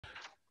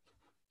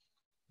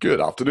Good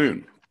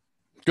afternoon.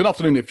 Good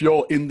afternoon if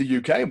you're in the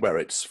UK where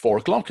it's 4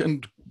 o'clock,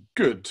 and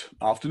good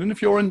afternoon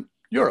if you're in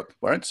Europe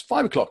where it's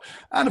 5 o'clock.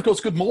 And of course,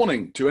 good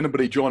morning to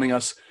anybody joining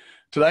us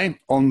today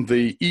on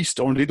the East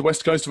or indeed the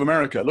West Coast of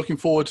America. Looking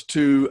forward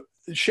to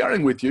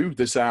sharing with you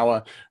this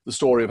hour the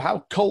story of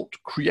how Colt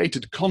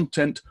created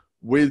content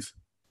with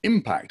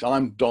impact.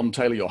 I'm Don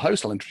Taylor, your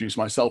host. I'll introduce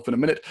myself in a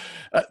minute.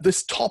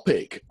 This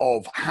topic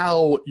of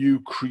how you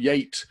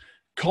create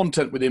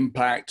content with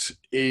impact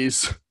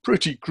is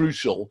pretty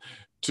crucial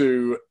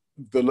to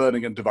the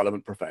learning and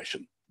development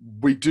profession.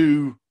 We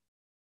do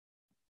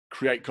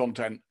create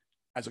content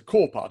as a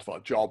core part of our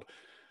job.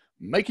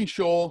 Making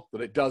sure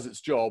that it does its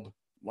job,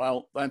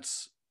 well,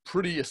 that's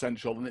pretty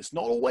essential, and it's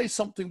not always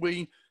something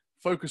we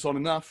focus on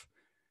enough.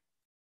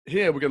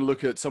 Here, we're going to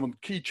look at some of the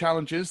key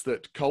challenges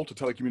that Colt, a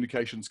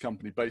telecommunications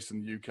company based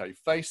in the UK,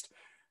 faced,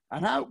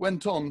 and how it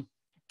went on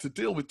to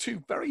deal with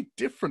two very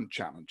different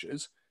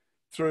challenges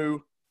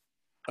through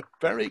a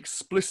very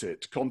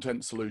explicit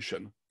content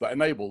solution that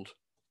enabled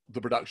the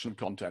production of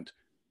content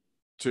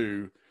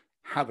to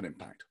have an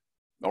impact.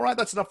 All right,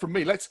 that's enough from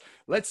me. Let's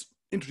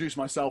introduce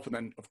myself, and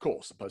then, of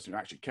course, the person who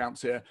actually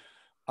counts here,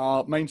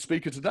 our main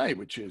speaker today,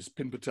 which is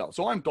Pin Patel.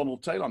 So I'm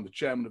Donald Taylor. I'm the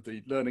chairman of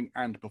the Learning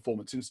and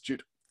Performance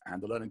Institute and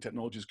the Learning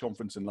Technologies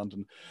Conference in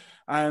London.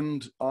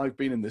 And I've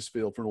been in this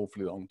field for an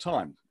awfully long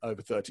time,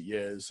 over 30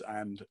 years,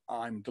 and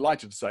I'm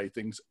delighted to say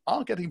things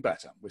are getting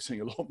better. We're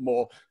seeing a lot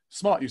more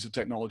smart use of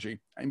technology,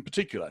 in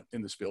particular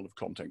in this field of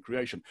content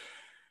creation.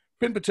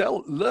 Pin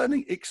Patel,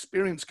 Learning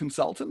Experience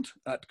Consultant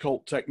at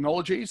Colt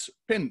Technologies.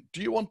 Pin,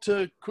 do you want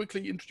to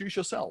quickly introduce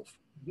yourself?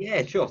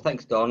 Yeah, sure.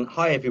 Thanks, Don.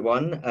 Hi,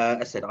 everyone. As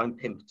I said, I'm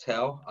Pin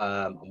Patel.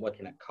 I'm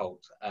working at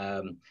Colt.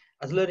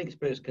 As a learning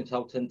experience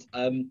consultant,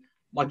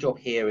 my job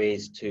here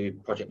is to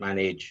project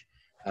manage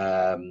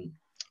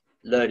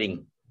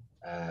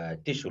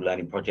digital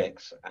learning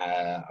projects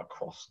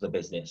across the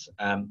business.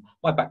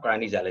 My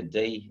background is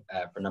L&D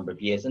for a number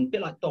of years, and a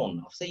bit like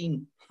Don, I've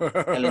seen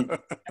L&D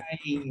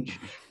change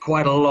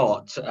quite a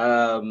lot.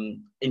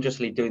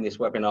 Interestingly, doing this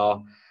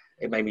webinar,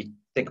 it made me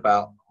think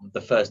about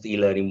the first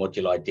e-learning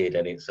module I did,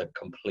 and it's a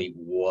complete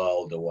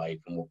world away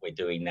from what we're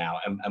doing now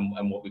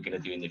and what we're going to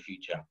do in the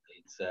future.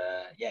 It's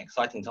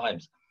exciting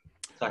times.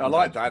 I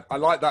like that. I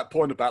like that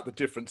point about the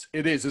difference.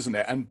 It is, isn't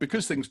it? And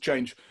because things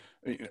change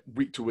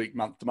week to week,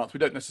 month to month, we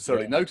don't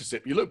necessarily notice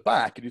it. But you look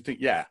back and you think,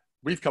 yeah,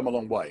 we've come a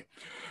long way.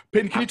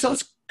 Pin, can you tell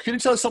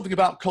us something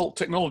about Colt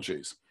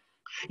Technologies?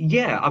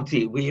 Yeah,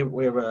 absolutely.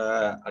 We're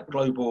a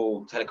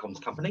global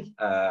telecoms company,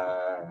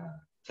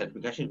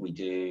 telecommunications. We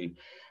do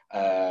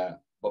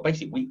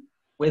basically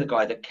we're the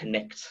guy that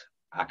connects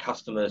our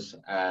customers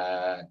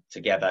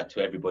together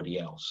to everybody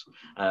else.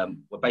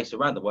 We're based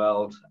around the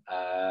world.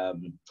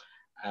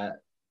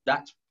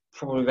 That's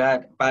probably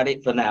about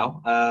it for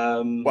now.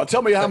 Well,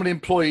 tell me how many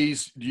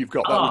employees you've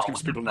got. That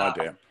gives people an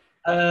idea.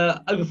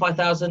 Over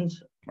 5,000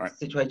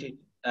 situated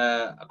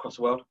across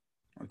the world.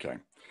 Okay.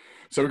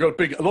 So we've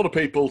got a lot of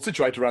people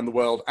situated around the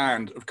world,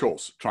 and of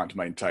course, trying to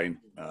maintain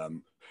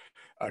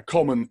a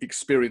common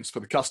experience for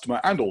the customer,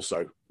 and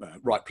also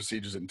right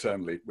procedures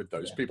internally with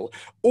those people.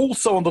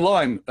 Also on the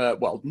line,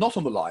 well, not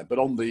on the line, but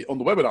on the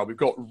webinar, we've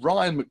got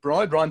Ryan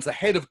McBride. Ryan's the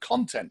head of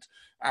content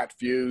at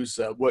Fuse,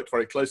 worked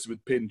very closely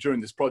with Pin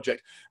during this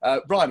project.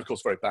 Ryan, of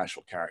course, very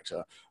bashful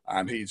character,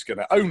 and he's going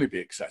to only be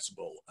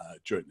accessible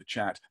during the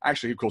chat.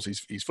 Actually, of course,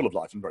 he's full of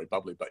life and very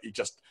bubbly, but he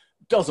just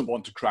doesn't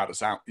want to crowd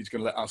us out. He's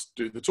going to let us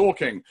do the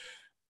talking.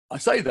 I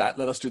say that,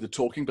 let us do the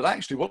talking, but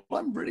actually what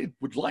I really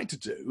would like to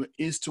do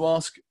is to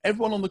ask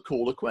everyone on the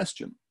call a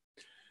question.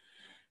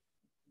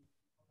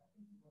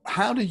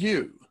 How do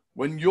you,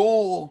 when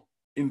you're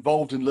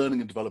involved in learning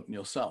and development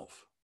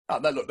yourself,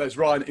 look, there's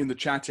Ryan in the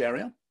chat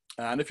area.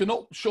 And if you're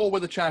not sure where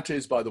the chat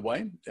is, by the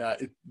way,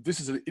 this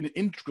is an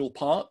integral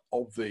part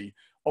of the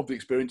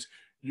experience.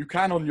 You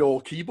can, on your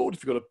keyboard,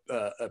 if you've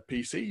got a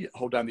PC,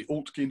 hold down the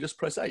Alt key and just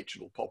press H,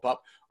 it'll pop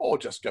up, or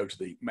just go to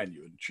the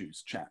menu and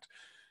choose chat.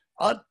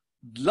 I'd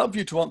love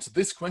you to answer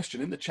this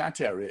question in the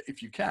chat area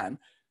if you can.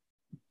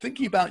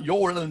 Thinking about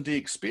your L&D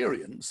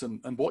experience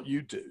and what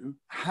you do,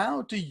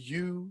 how do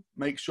you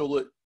make sure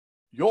that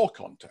your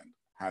content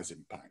has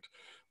impact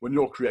when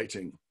you're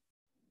creating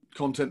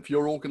content for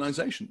your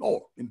organization,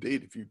 or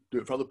indeed if you do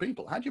it for other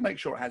people? How do you make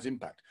sure it has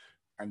impact?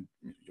 And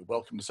you're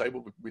welcome to say,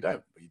 well, we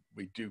don't.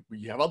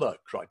 We have other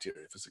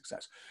criteria for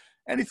success.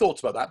 Any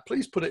thoughts about that?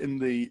 Please put it in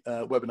the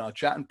webinar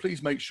chat, and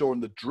please make sure in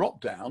the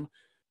drop down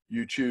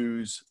you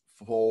choose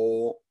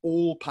for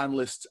all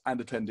panelists and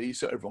attendees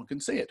so everyone can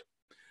see it.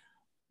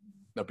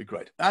 That'd be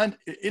great. And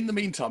in the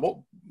meantime,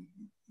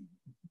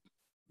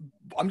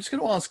 I'm just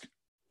going to ask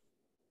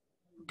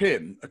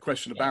Pin a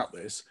question about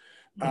this.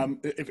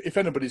 If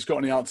anybody's got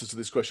any answers to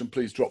this question,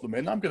 please drop them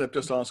in. I'm going to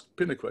just ask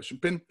Pin a question.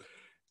 Pin,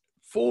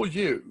 for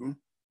you,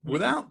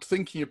 without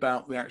thinking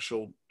about the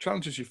actual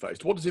challenges you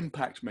faced, what does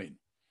impact mean?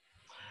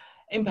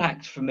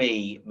 Impact for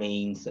me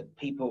means that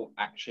people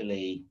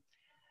actually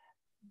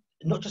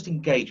not just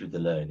engage with the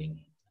learning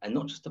and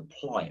not just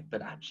apply it,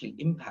 but actually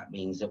impact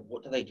means that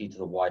what do they do to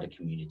the wider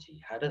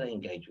community? How do they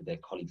engage with their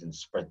colleagues and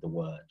spread the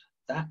word?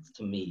 That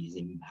to me is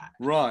impact.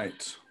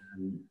 Right.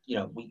 You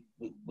know,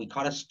 we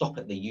kind of stop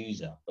at the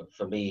user, but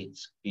for me,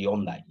 it's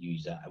beyond that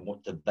user. And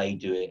what do they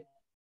do it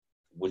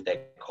with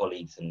their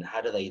colleagues, and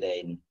how do they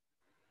then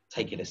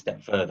take it a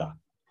step further?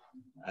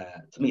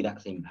 To me,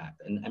 that's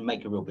impact and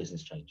make a real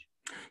business change.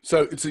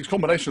 So it's a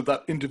combination of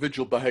that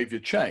individual behavior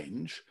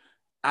change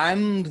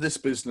and this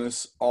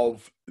business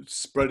of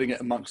spreading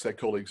it amongst their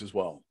colleagues as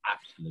well.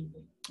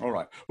 Absolutely. All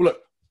right. Well,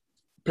 look,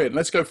 Pin,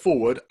 let's go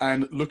forward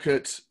and look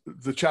at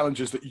the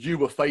challenges that you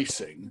were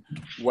facing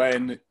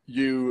when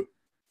you,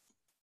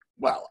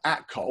 well,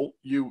 at Colt,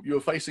 you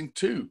were facing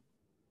two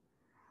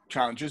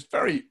challenges,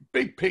 very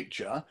big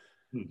picture,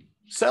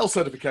 sales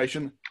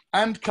certification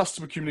and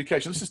customer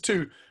communication. This is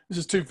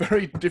two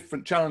very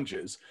different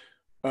challenges.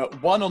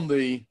 One on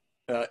the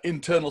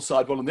internal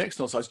side, one on the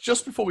external side.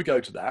 Just before we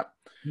go to that,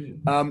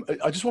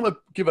 I just want to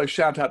give a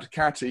shout out to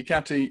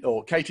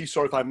Katie,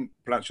 sorry if I haven't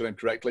pronounced your name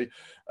correctly,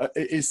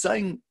 is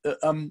saying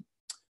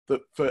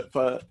that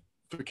for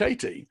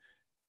Katie,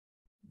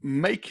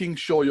 making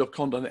sure your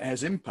content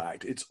has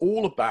impact, it's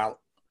all about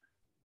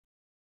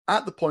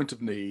at the point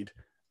of need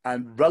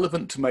and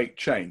relevant to make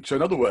change. So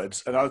in other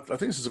words, and I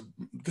think this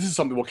is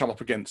something we'll come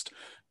up against,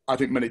 I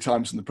think, many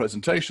times in the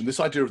presentation, this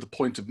idea of the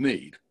point of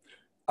need.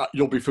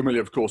 You'll be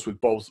familiar, of course,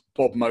 with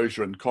Bob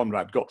Mosier and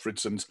Conrad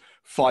Gottfriedsen's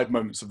 5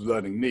 moments of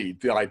learning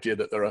need. The idea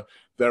that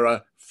there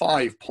are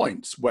 5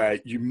 points where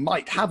you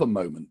might have a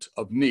moment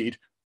of need,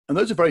 and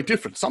those are very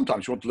different.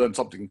 Sometimes you want to learn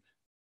something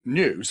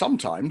new.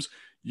 Sometimes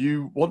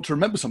you want to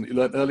remember something you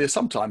learned earlier.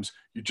 Sometimes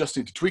you just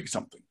need to tweak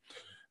something.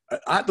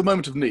 At the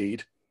moment of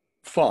need,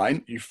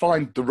 fine, you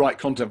find the right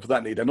content for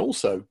that need. And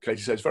also,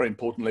 Katie says, very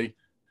importantly,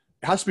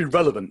 it has to be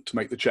relevant to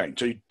make the change.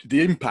 So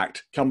the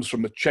impact comes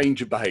from a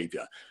change of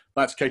behavior.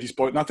 That's Katie's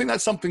point. And I think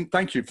that's something,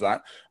 thank you for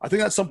that. I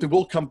think that's something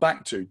we'll come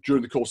back to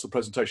during the course of the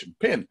presentation.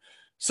 Pin,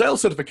 sales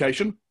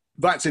certification,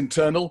 that's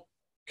internal.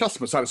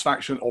 Customer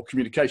satisfaction or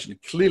communication,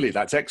 clearly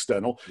that's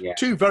external. Yeah.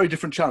 Two very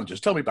different challenges.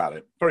 Tell me about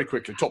it very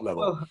quickly, top level.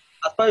 Well,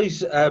 I suppose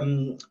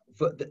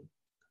for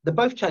the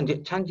both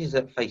challenges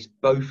that face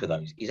both of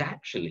those is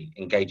actually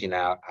engaging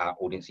our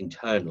audience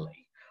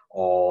internally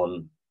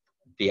on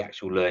the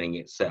actual learning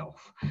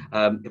itself.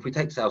 If we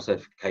take sales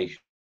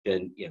certification,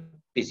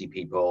 busy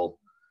people,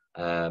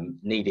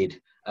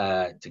 needed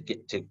to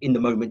get to in the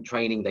moment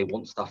training, they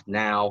want stuff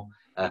now.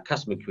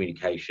 Customer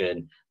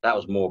communication, that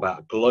was more about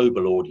a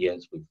global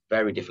audience with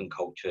very different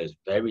cultures,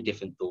 very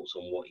different thoughts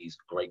on what is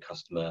great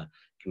customer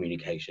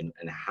communication,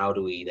 and how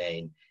do we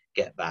then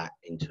get that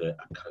into a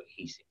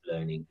cohesive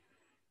learning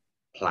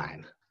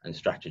plan and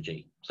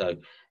strategy. So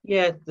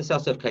yeah, the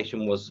sales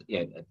certification was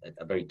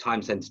a very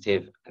time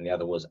sensitive, and the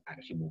other was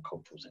actually more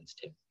cultural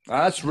sensitive.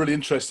 That's really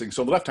interesting.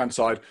 So on the left hand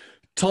side,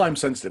 time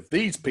sensitive.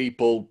 These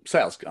people,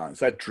 sales guys,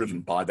 they're driven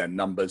by their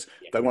numbers.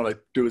 Yeah. They want to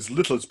do as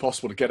little as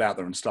possible to get out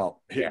there and start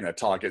hitting their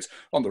targets.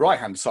 On the right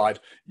hand side,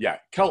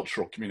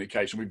 cultural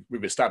communication.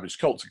 We've established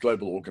Colt's a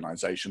global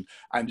organization,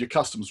 and your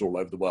customers are all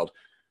over the world.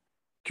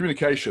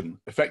 Communication,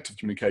 effective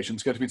communication,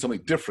 is going to be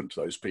something different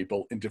to those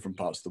people in different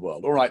parts of the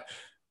world. All right.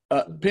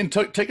 Pin,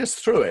 take us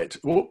through it.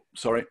 Oh,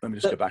 sorry, let me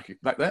just go back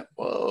there.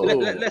 Whoa.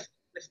 Let's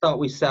start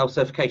with sales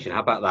certification.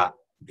 How about that?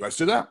 Let's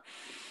do that.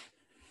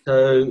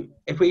 So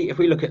if we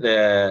look at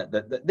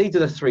these are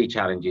the 3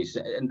 challenges,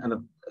 and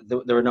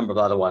there are a number of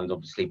other ones,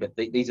 obviously, but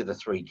these are the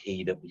 3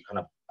 key that we kind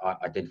of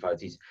identify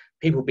as these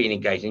people being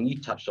engaged. And you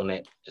touched on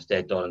it just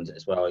there, Don,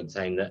 as well, in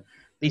saying that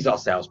these are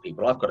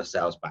salespeople. I've got a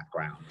sales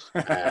background.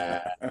 I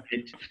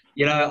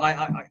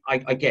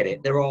get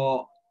it. There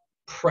are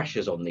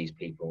pressures on these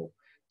people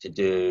to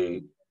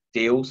do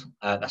deals.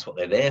 That's what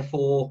they're there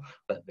for,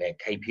 but their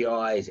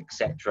KPIs,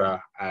 etc.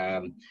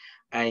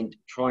 And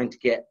trying to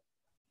get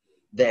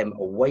them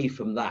away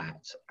from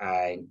that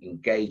and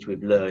engage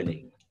with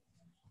learning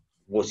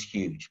was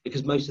huge,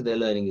 because most of their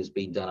learning has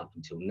been done up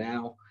until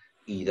now,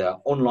 either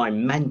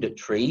online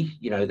mandatory,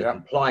 the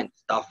compliance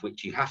stuff,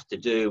 which you have to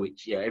do,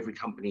 which every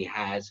company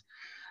has,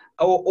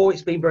 or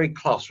it's been very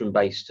classroom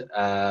based,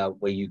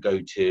 where you go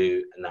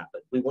to and that.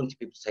 But we wanted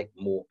people to take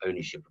more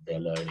ownership of their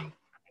learning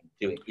and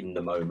do it in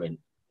the moment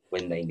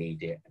when they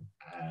need it.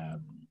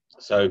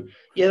 So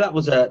that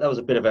was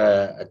a bit of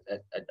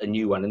a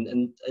new one,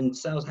 and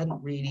sales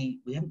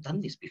we haven't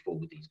done this before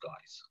with these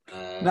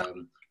guys. Now,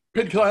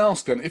 Pin, can I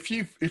ask then, if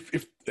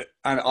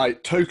and I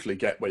totally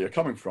get where you're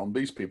coming from,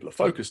 these people are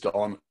focused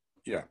on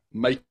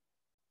making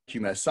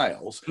their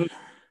sales.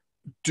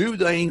 Do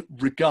they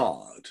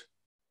regard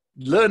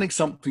learning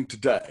something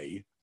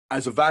today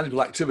as a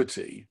valuable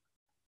activity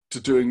to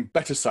doing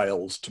better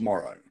sales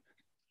tomorrow?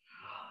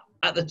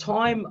 At the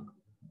time,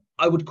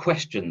 I would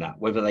question that,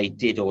 whether they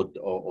did or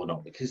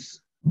not,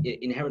 because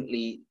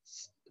inherently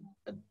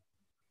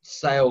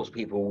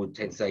salespeople would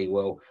tend to say,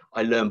 well,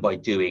 I learn by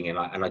doing, and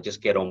I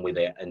just get on with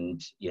it,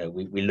 and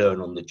we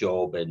learn on the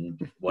job and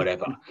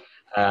whatever.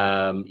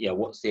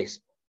 What's this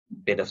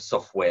bit of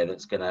software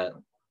that's going to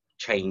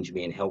change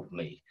me and help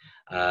me?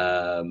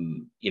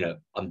 I'm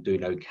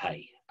doing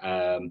okay.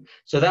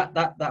 So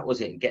that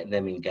was it. Getting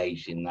them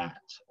engaged in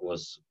that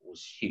was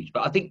huge.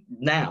 But I think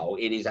now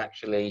it is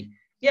actually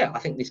yeah, I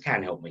think this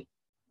can help me.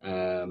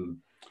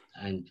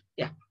 And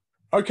yeah.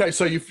 Okay,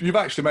 so you've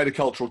actually made a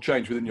cultural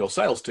change within your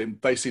sales team.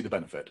 They see the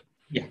benefit.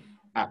 Yeah,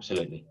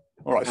 absolutely.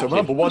 All right, Absolutely.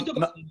 so number one,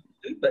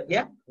 But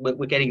yeah,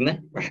 we're getting there.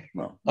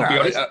 well, I'll be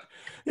honest.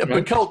 yeah,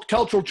 but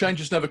cultural change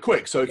is never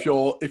quick. So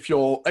if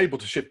you're able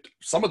to shift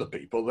some of the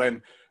people,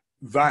 then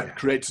that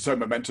creates its own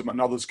momentum,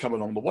 and others come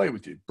along the way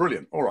with you.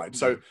 Brilliant. All right,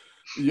 so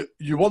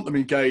you want them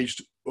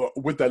engaged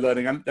with their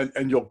learning,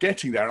 and you're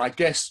getting there. And I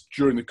guess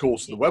during the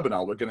course of the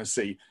webinar, we're going to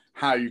see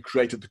how you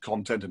created the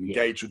content and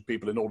engaged with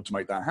people in order to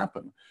make that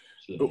happen.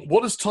 Absolutely.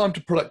 What does time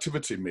to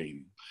productivity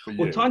mean for you?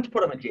 Well, time to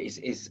productivity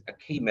is a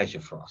key measure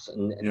for us.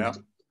 And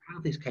how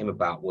this came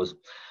about was,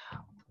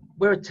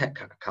 we're a tech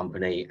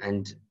company,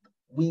 and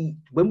when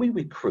we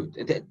recruit,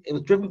 it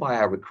was driven by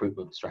our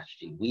recruitment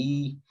strategy.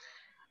 We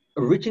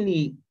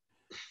originally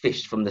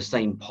fished from the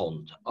same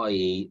pond,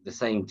 i.e. the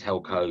same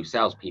telco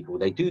salespeople.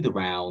 They do the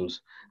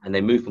rounds and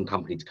they move from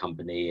company to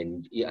company,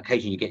 and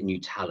occasionally you get new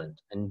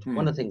talent. And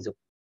one of the things that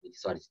we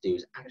decided to do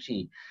is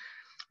actually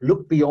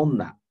look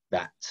beyond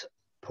that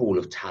pool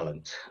of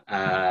talent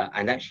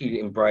and actually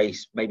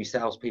embrace maybe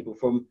salespeople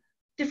from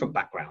different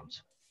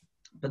backgrounds.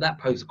 But that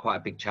posed quite a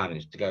big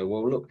challenge to go,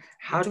 well, look,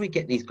 how do we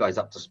get these guys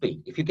up to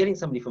speed? If you're getting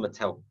somebody from a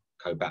telco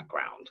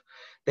background,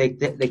 they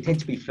tend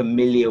to be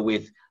familiar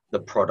with the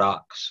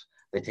products,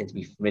 they tend to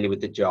be familiar with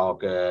the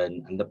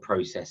jargon and the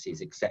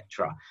processes,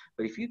 etc.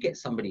 But if you get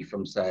somebody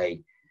from,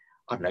 say,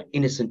 I don't know,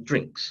 innocent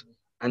drinks,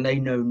 and they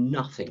know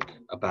nothing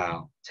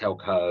about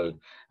telco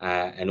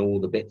and all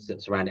the bits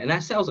that surround it. And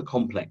our sales are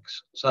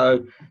complex.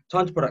 So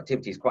time to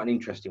productivity is quite an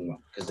interesting one.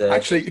 Because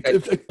actually,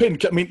 Pin,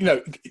 I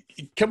mean,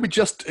 can we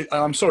just,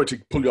 I'm sorry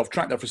to pull you off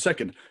track there for a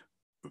second.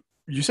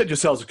 You said your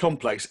sales are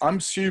complex. I'm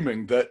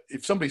assuming that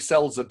if somebody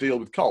sells a deal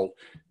with Colt,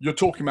 you're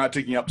talking about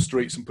digging up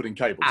streets and putting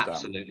cables down.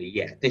 Absolutely,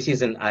 yeah. This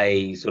isn't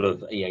a sort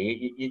of,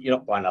 you're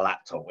not buying a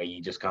laptop where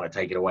you just kind of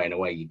take it away and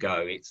away you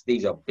go.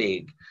 These are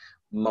big,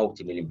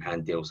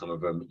 multi-million-pound deals, some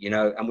of them,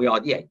 and we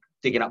are,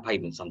 digging up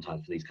pavements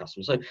sometimes for these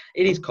customers. So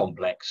it is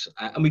complex,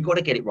 and we've got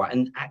to get it right.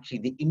 And actually,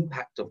 the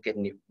impact of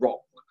getting it wrong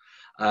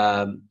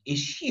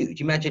is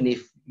huge. Imagine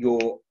if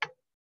your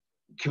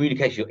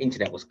communication, your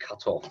internet was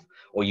cut off,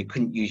 or you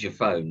couldn't use your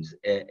phones.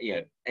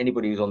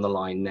 Anybody who's on the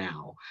line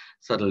now,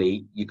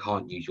 suddenly you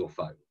can't use your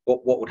phone.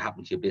 What would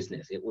happen to your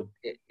business?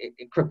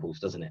 It cripples,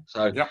 doesn't it?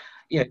 So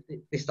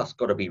this stuff's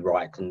got to be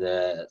right, and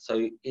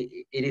so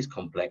it is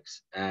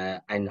complex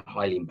and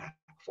highly impactful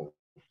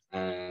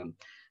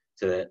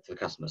to the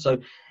customer. So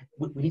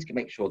we need to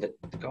make sure that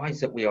the guys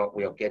that we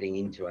are getting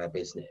into our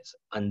business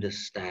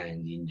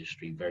understand the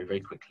industry very,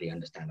 very quickly,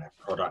 understand our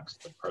products,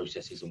 the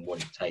processes, and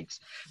what it takes.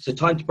 So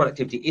time to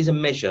productivity is a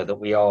measure that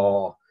we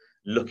are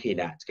looking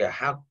at to go,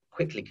 how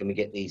quickly can we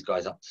get these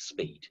guys up to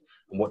speed,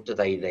 and what do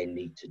they then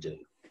need to do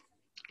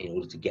in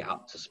order to get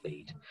up to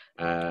speed?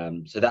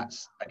 So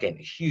that's, again,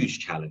 a huge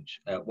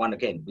challenge. One,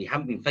 again, we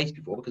haven't been faced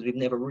before because we've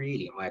never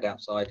really hired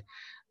outside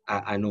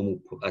our normal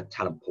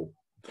talent pool.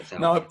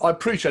 Now, I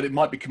appreciate it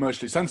might be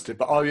commercially sensitive,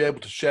 but are you able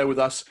to share with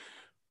us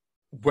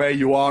where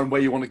you are and where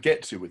you want to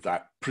get to with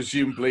that?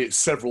 Presumably it's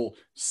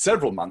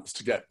several months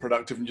to get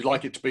productive, and you'd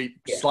like it to be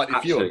slightly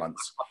fewer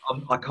months.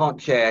 I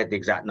can't share the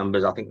exact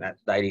numbers. I think that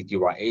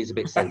you're right, it is a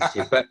bit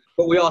sensitive, but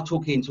we are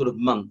talking sort of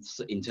months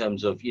in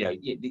terms of,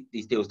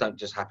 these deals don't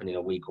just happen in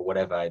a week or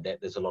whatever.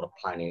 There's a lot of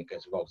planning that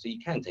goes involved. So you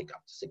can take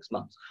up to 6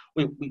 months.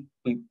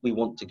 We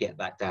want to get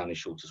that down as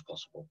short as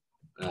possible,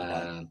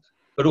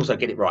 but also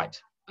get it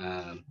right.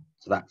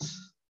 So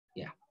that's,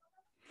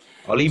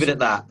 I'll leave it at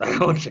that. I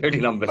won't share any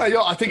numbers.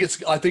 I think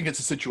it's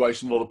a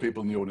situation a lot of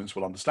people in the audience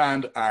will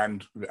understand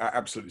and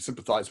absolutely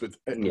sympathise with.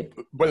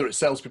 Whether it's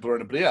salespeople or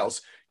anybody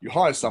else, you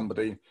hire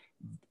somebody,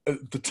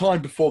 the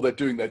time before they're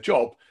doing their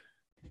job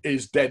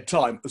is dead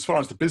time as far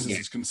as the business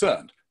is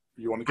concerned.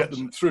 You want to get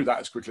them through that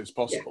as quickly as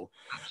possible.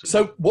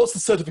 So what's the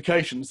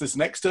certification? Is this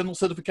an external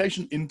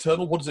certification,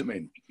 internal? What does it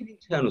mean? It's an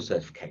internal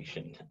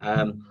certification.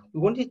 We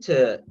wanted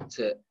to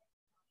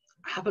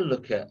have a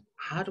look at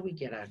how do we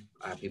get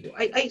our people.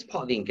 It's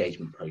part of the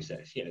engagement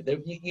process.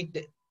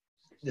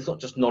 There's not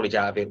just knowledge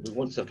out of it. We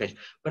want certification,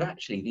 but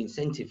actually the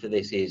incentive for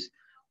this is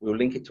we'll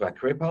link it to our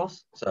career path.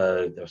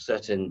 So there are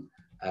certain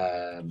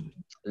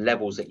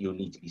levels that you'll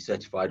need to be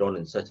certified on,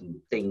 and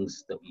certain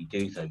things that we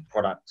do. So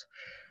product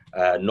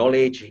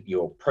knowledge,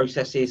 your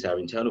processes, our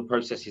internal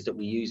processes that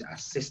we use, our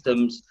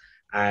systems,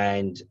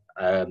 and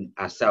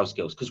our sales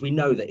skills. Because we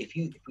know that if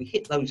we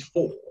hit those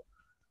 4,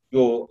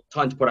 your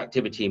time to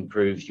productivity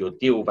improves, your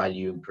deal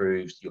value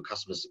improves, your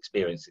customer's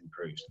experience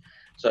improves.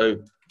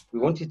 So we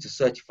wanted to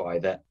certify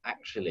that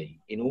actually,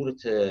 in order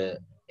to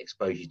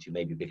expose you to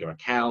maybe bigger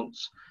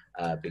accounts,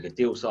 bigger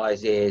deal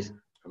sizes,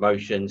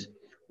 promotions,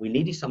 we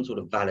needed some sort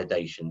of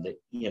validation that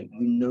you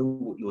know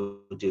what you're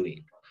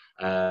doing.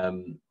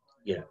 And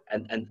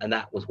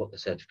that was what the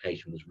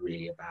certification was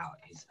really about.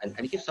 And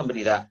it gives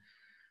somebody that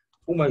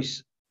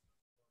almost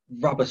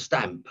rubber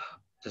stamp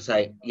to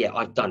say,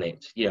 I've done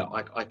it.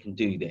 I can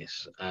do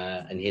this,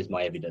 and here's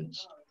my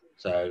evidence.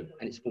 So,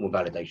 and it's a form of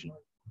validation.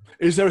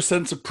 Is there a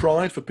sense of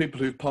pride for people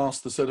who've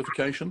passed the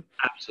certification?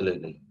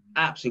 Absolutely.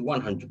 Absolutely,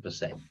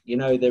 100%. You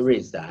know, there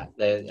is that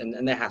there,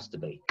 and there has to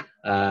be,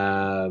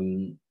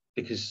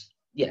 because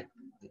yeah,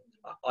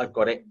 I've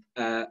got it.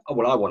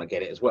 Well, I want to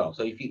get it as well.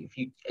 So if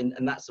you,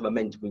 and that's the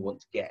momentum we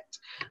want to get.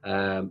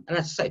 And as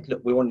I said,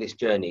 look, we're on this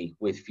journey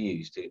with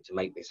Fuse to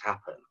make this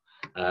happen.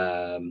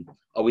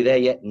 Are we there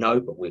yet? No,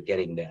 but we're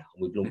getting there.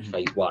 We've launched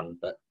phase one,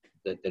 but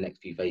the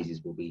next few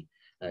phases will be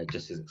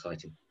just as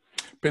exciting.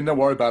 Ben, don't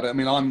worry about it. I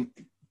mean, I'm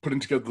putting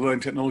together the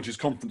Learning Technologies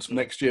Conference for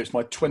next year. It's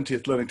my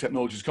 20th Learning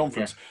Technologies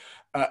Conference.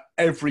 Yeah.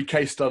 Every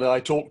case study I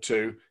talk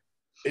to,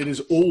 it is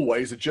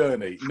always a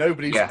journey.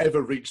 Nobody's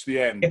ever reached the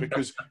end,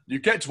 because you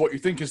get to what you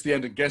think is the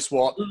end, and guess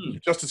what?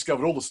 You've just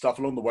discovered all the stuff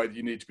along the way that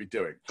you need to be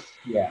doing.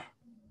 Yeah.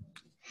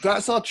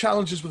 That's our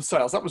challenges with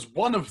sales. That was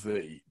one of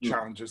the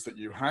challenges that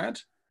you had,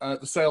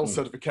 the sales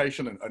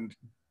certification, and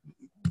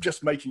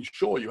just making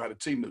sure you had a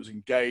team that was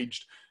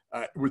engaged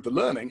with the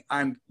learning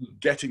and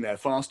getting there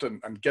fast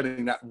and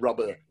getting that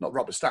not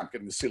rubber stamp,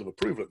 getting the seal of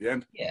approval at the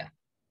end. Yeah.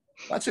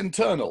 That's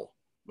internal.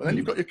 But then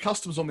you've got your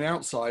customers on the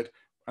outside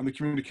and the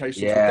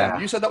communications with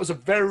them. You said that was a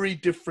very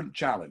different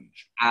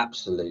challenge.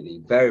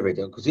 Absolutely. Very, very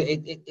different. Because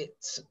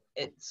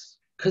it's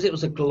because it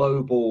was a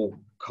global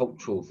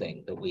cultural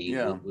thing that we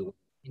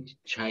need to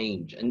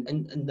change. And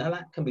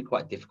that can be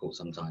quite difficult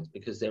sometimes,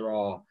 because there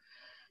are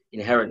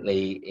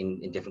inherently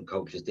in different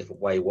cultures,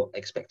 different what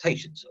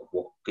expectations of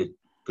what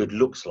good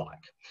looks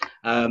like.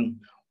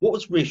 What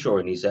was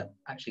reassuring is that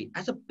actually,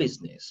 as a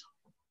business,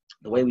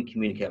 the way we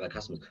communicate with our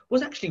customers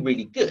was actually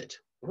really good.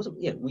 It wasn't,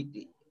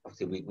 we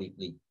obviously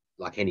we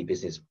like any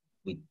business,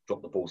 we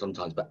drop the ball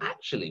sometimes, but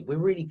actually we're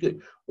really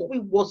good. What we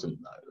wasn't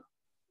though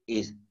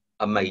is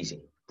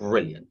amazing,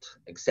 brilliant,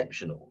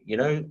 exceptional,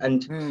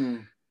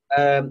 and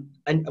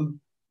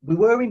we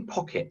were in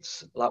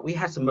pockets. Like, we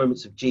had some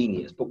moments of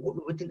genius, but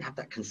we didn't have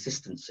that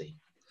consistency.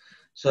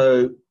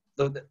 So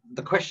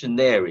the question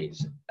there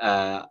is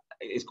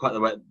quite the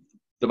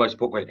most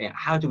important question.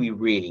 How do we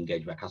really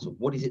engage with our customers?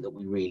 What is it that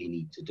we really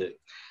need to do?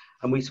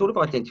 And we sort of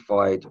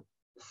identified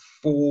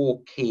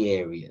 4 key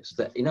areas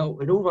that, in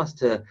order for us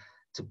to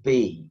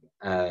be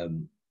at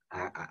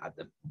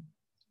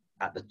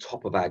the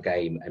top of our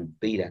game and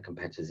beat our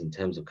competitors in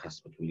terms of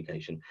customer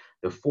communication,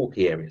 there are 4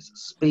 key areas.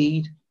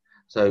 Speed.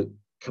 So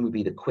can we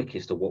be the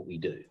quickest at what we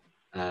do?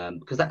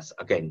 Because that's,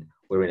 again,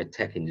 we're in a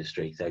tech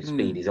industry, so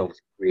speed is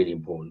obviously really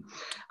important.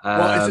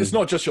 Well, it's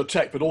not just your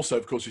tech, but also,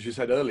 of course, as you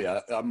said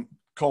earlier,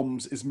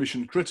 comms is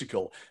mission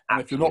critical.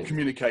 And if you're not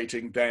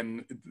communicating,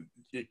 then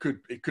it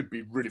could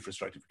be really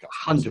frustrating for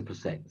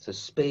customers. 100%. So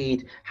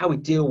speed, how we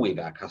deal with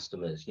our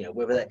customers,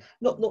 whether they're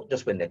not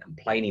just when they're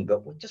complaining,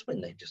 but just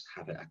when they just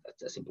have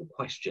a simple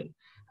question,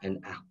 and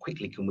how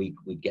quickly can we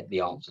get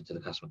the answer to the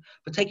customer.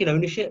 But taking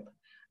ownership,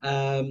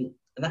 and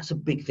that's a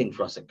big thing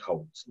for us at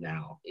Colt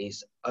now,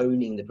 is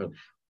owning the problem.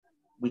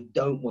 We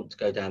don't want to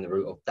go down the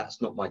route of, that's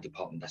not my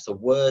department. That's the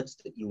words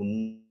that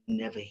you'll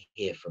never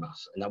hear from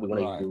us, and that we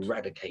want to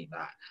eradicate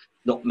that.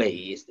 Not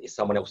me, it's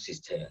someone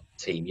else's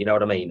team. You know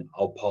what I mean?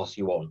 I'll pass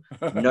you on.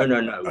 No.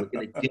 We're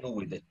going to deal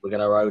with it. We're going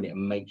to own it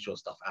and make sure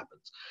stuff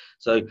happens.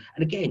 So,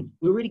 and again,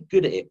 we're really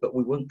good at it, but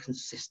we weren't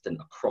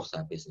consistent across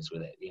our business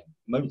with it.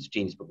 Moments of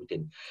genius, but we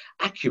didn't.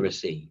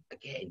 Accuracy,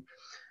 again,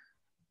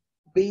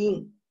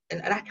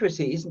 and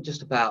accuracy isn't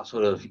just about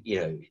sort of,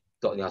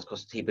 dotting the i's,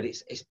 crossing the t, but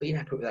it's being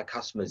accurate with our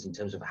customers in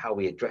terms of how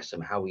we address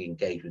them, how we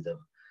engage with them,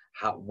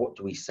 what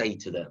do we say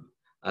to them.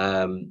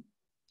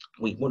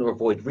 We want to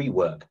avoid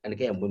rework. And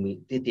again, when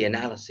we did the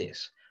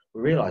analysis,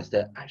 we realized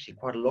that actually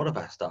quite a lot of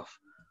our stuff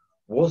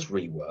was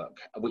rework,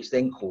 which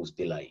then caused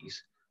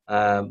delays,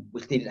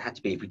 which needed had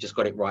to be if we just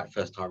got it right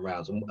first time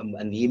rounds,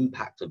 and the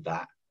impact of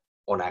that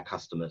on our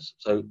customers.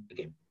 So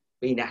again,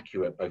 being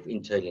accurate both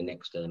internally and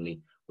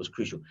externally was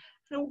crucial.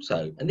 And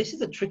also, and this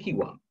is a tricky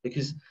one,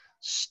 because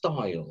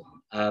style,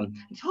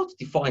 it's hard to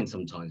define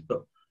sometimes,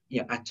 but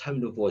our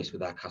tone of voice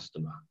with our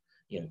customer,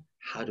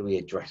 how do we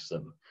address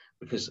them?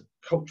 Because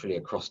culturally,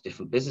 across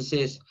different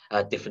businesses,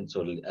 different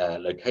sort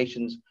of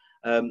locations,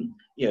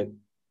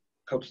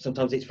 culture,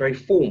 sometimes it's very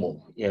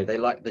formal. They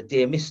like the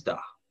dear mister,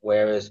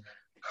 whereas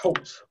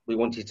Colt, we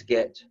wanted to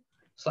get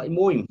slightly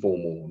more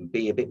informal and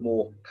be a bit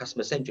more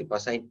customer centric by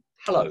saying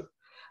hello.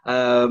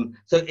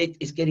 So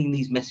it's getting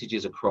these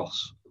messages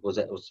across was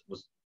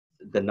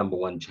the number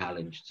one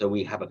challenge. So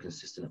we have a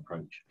consistent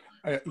approach.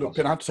 Look,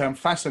 Pin, I have to say I'm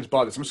fascinated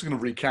by this. I'm just going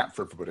to recap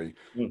for everybody.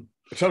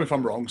 Tell me if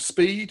I'm wrong.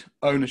 Speed,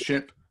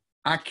 ownership,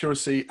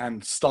 accuracy,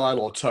 and style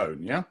or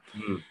tone. Yeah.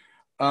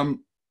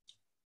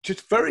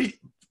 Just very.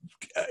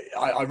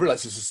 I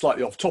realize this is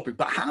slightly off topic,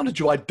 but how did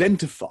you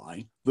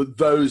identify that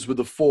those were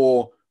the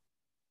 4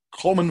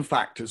 common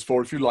factors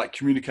for, if you like,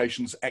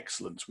 communications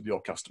excellence with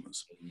your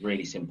customers?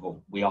 Really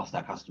simple. We asked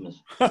our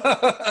customers.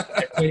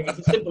 It's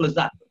as simple as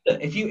that.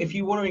 If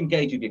you want to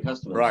engage with your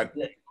customers, right,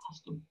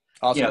 ask them.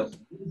 Ask them.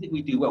 What is it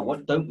we do well?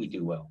 What don't we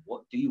do well?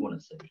 What do you want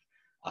to see?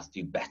 us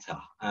do better.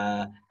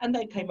 And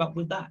they came up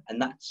with that,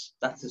 and that's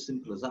as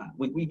simple as that.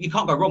 You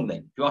can't go wrong then.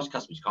 If you ask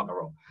customers, you can't go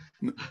wrong.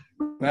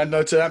 No,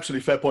 it's an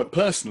absolutely fair point.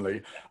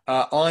 Personally,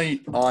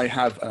 I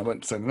have, I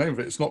won't say the name of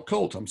it, it's not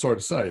Colt, I'm sorry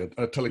to say,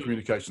 a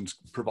telecommunications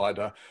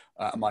provider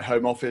at my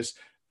home office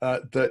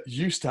that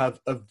used to have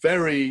a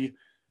very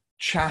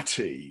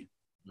chatty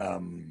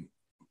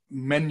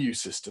menu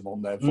system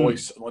on their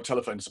voice, on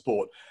telephone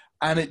support,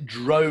 and it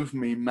drove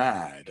me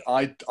mad.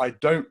 I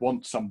don't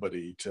want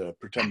somebody to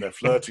pretend they're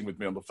flirting with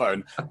me on the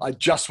phone. I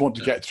just want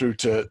to get through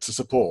to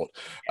support.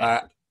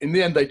 In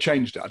the end, they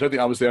changed it. I don't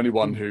think I was the only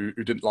one who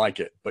didn't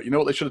like it. But you know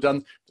what they should have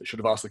done? They should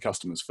have asked the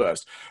customers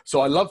first. So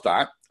I love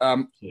that.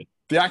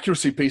 The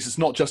accuracy piece is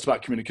not just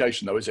about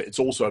communication, though, is it? It's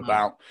also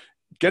about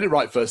get it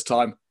right first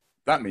time.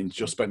 That means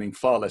you're spending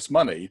far less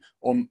money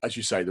on, as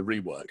you say, the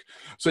rework.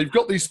 So you've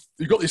got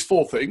these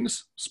 4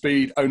 things: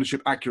 speed,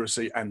 ownership,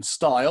 accuracy, and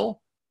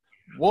style.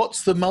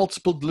 What's the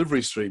multiple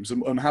delivery streams,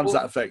 and how does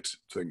that affect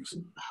things?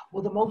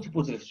 Well, the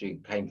multiple delivery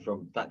stream came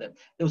from the fact that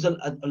there was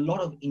a lot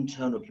of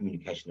internal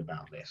communication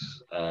about this.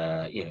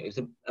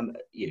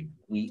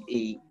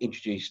 We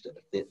introduced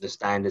the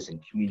standards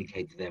and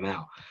communicated them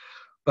out.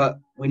 But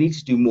we need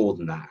to do more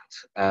than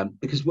that,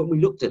 because when we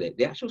looked at it,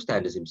 the actual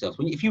standards themselves,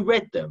 if you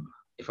read them,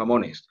 if I'm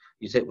honest,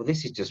 you say, well,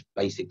 this is just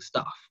basic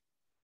stuff,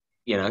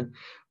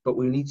 but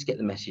we need to get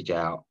the message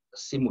out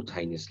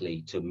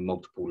simultaneously to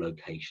multiple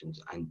locations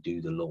and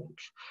do the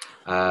launch.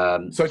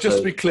 So just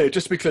to be clear,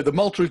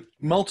 the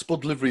multiple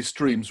delivery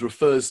streams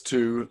refers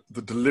to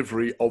the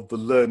delivery of the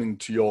learning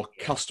to your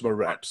customer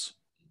reps.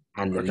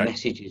 And the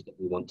messages that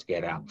we want to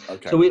get out.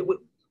 Okay. So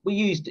we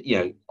used,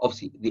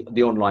 obviously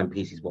the online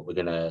piece is what we're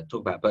going to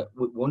talk about, but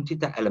we wanted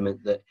that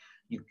element that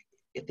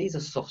if these are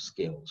soft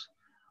skills,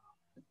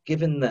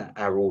 given that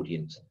our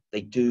audience, they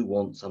do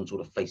want some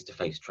sort of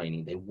face-to-face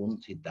training. They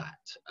wanted that.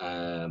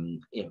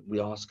 We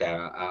ask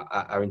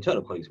our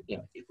internal colleagues,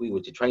 if we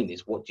were to train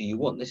this, what do you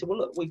want? They said, well,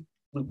 look,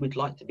 we'd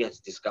like to be able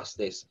to discuss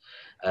this,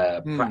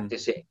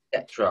 practice it,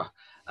 etc.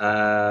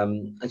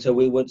 And so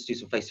we want to do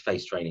some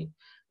face-to-face training.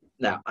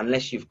 Now,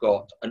 unless you've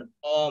got an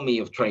army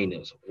of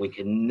trainers, we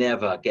can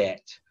never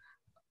get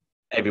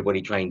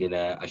everybody trained in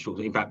a short.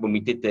 In fact, when we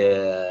did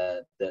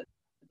the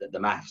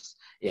maths,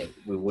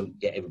 we wouldn't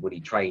get everybody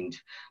trained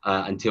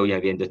until the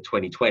end of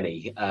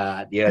 2020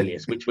 at the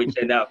earliest. Which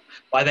then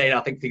by then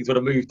I think things would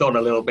have moved on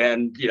a little bit,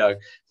 and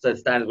so the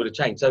standards would have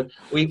changed. So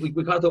we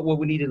kind of thought, well,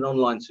 we needed an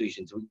online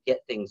solution so we get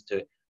things to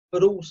it,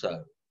 but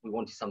also we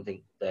wanted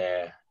something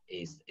there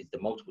is the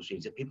multiple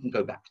streams that people can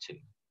go back to.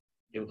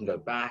 People can go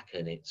back,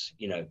 and it's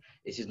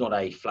this is not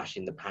a flash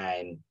in the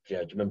pan. Do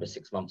you remember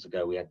 6 months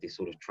ago we had this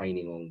sort of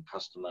training on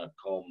customer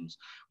comms?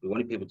 We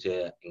wanted people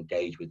to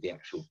engage with the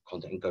actual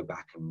content and go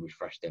back and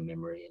refresh their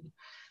memory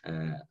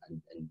and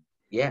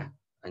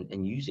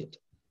use it.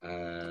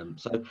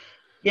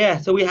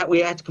 So we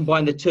had to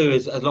combine the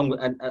two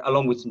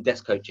along with some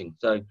desk coaching.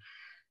 So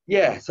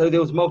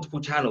there was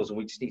multiple channels, and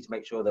we just need to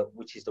make sure that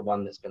which is the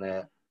one that's going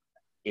to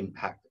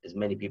impact as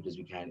many people as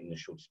we can in a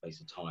short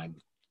space of time.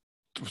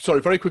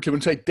 Sorry, very quickly, when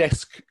you say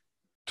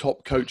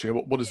desktop coaching,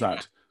 what is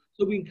that?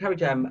 So we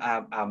encourage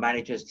our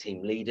managers,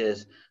 team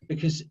leaders,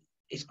 because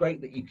it's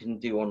great that you can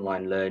do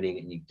online learning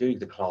and you do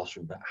the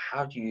classroom, but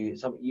how do you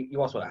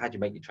asked, how do you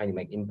make your training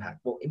make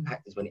impact? Well,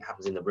 impact is when it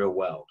happens in the real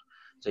world.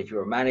 So if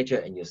you're a manager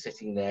and you're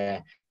sitting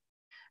there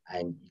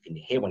and you can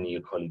hear one of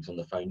your colleagues on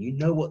the phone, you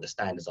know what the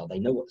standards are, they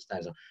know what the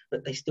standards are,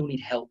 but they still need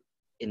help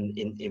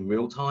in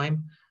real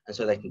time. And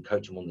so they can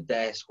coach them on the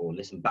desk or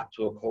listen back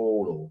to a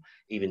call or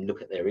even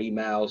look at their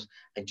emails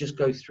and just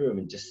go through them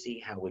and just see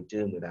how we're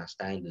doing with our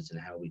standards and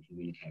how we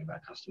communicate with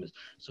our customers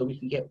so we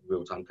can get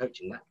real-time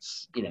coaching.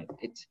 That's,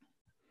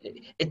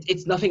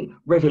 it's nothing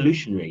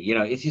revolutionary.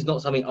 It is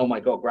not something, oh my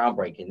God,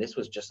 groundbreaking. This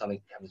was just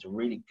something that was a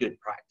really good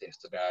practice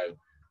to go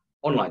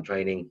online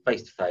training,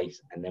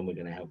 face-to-face, and then we're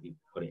going to help you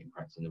put it in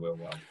practice in the real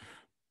world.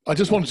 I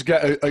just wanted to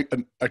get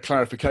a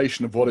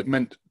clarification of what it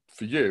meant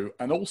for you.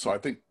 And also, I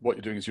think what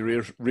you're doing is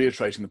you're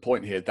reiterating the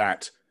point here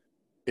that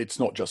it's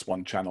not just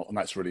one channel, and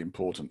that's really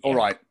important. Yeah. All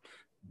right.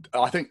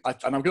 And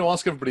I'm going to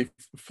ask everybody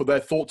for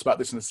their thoughts about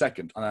this in a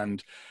second.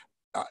 And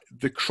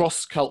the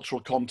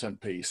cross-cultural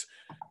content piece.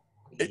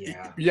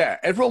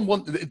 Everyone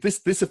wants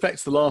this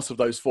affects the last of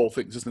those 4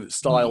 things, isn't it?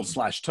 Style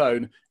 /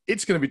 tone.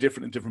 It's going to be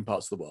different in different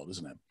parts of the world,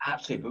 isn't it?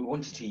 Absolutely. But we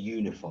wanted to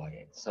unify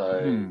it.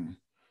 So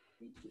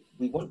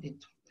we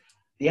wanted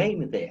the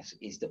aim of this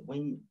is that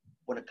when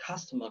a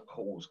customer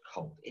calls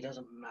Colt, it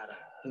doesn't matter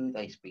who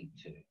they speak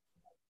to.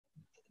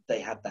 They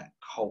have that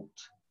Colt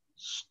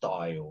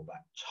style,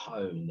 that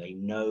tone. They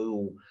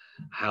know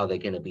how they're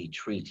going to be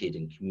treated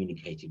and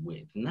communicated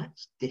with, and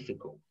that's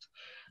difficult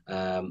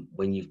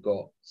when you've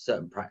got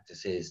certain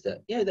practices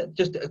that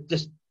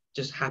that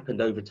just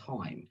happened over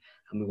time,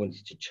 and we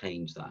wanted to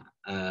change that.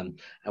 And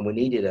we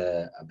needed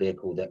a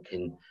vehicle that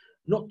can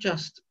not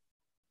just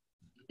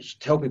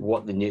tell people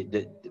what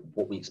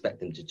what we expect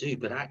them to do,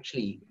 but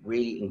actually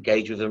really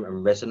engage with them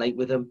and resonate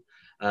with them.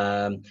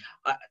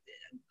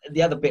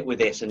 The other bit with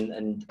this,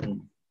 and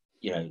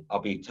I'll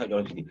be totally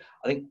honest with you.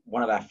 I think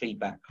one of our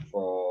feedback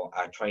for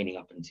our training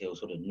up until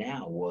sort of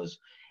now was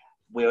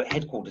we're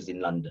headquarters in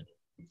London,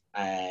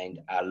 and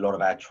a lot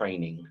of our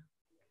training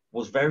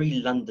was very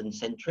London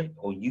centric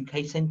or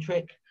UK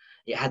centric.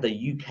 It had a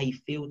UK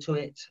feel to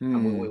it,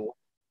 and what we wanted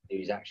to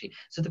do is actually,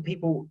 so the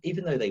people,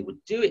 even though they would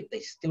do it,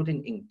 they still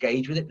didn't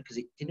engage with it because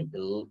it didn't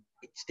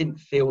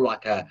feel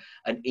like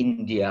an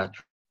India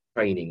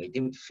training. It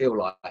didn't feel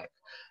like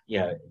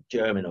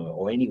German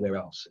or anywhere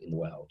else in the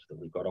world that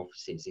we've got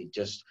offices. It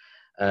just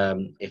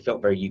it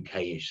felt very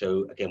UK-ish.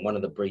 So again, one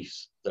of the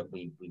briefs that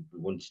we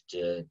wanted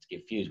to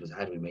give Fuse was,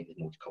 how do we make this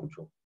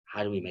multicultural?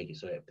 How do we make it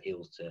so it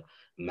appeals to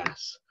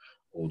mass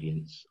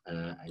audience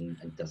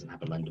and doesn't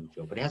have a London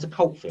feel, but it has a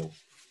cult feel.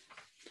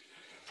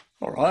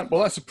 All right.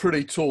 Well, that's a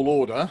pretty tall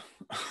order.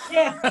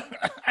 Yeah.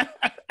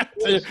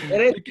 So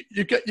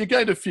you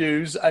get a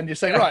Fuse and you're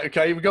saying, right,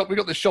 okay, we got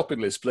the shopping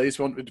list, please.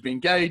 We want it to be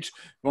engaged.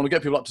 We want to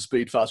get people up to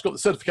speed fast. We've got the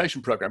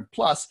certification program.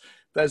 Plus,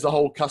 there's the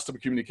whole customer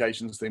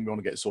communications thing we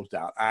want to get sorted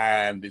out.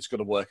 And it's got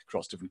to work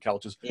across different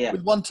cultures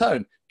with one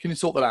tone. Can you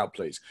sort that out,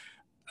 please?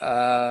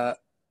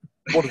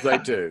 What did they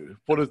do?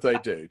 What did they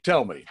do?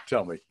 Tell me.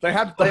 They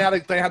had a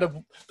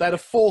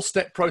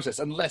 4-step process,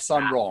 unless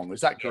I'm wrong.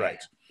 Is that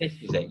correct? This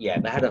is it. Yeah,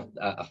 they had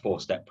a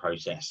 4-step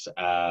process,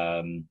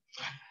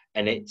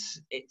 and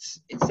it's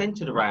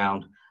centered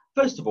around,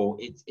 first of all,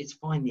 it's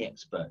find the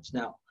experts.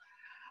 Now,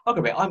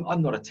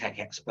 I'm not a tech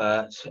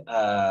expert.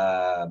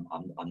 I'm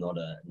not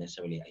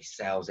necessarily a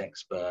sales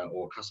expert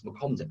or a customer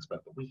comms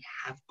expert, but we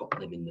have got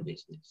them in the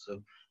business.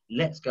 So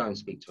let's go and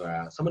speak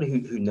to somebody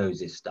who knows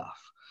this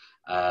stuff.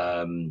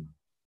 But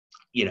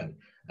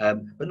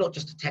not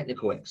just a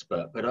technical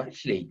expert, but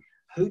actually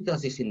who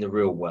does this in the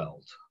real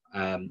world.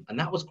 And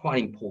that was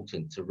quite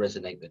important to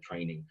resonate the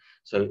training.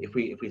 So if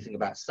we think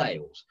about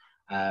sales,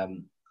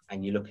 and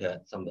you look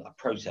at a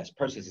process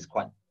is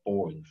quite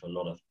boring for a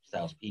lot of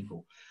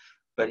salespeople.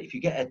 But if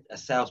you get a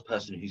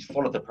salesperson who's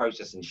followed the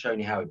process and shown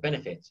you how it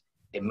benefits,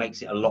 it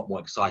makes it a lot more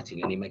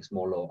exciting, and it makes a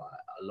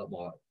lot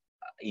more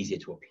easier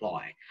to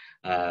apply,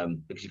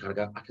 because you kind of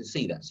go, I can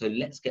see that. So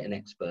let's get an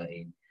expert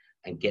in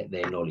and get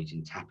their knowledge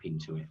and tap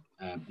into it.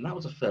 And that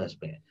was the first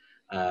bit.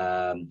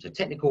 So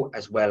technical,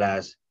 as well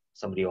as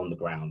somebody on the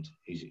ground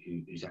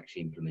who's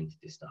actually implemented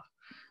this stuff.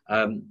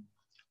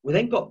 We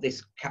then got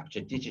this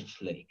captured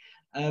digitally.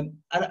 And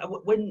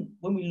when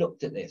we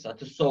looked at this, I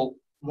just thought,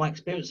 my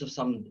experience of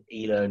some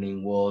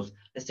e-learning was,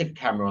 let's take a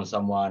camera on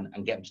someone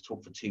and get them to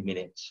talk for 2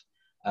 minutes,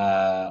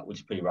 which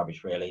is pretty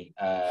rubbish, really.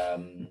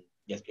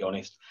 Let's be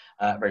honest,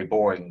 very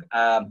boring.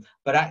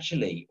 But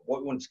actually,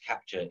 what we wanted to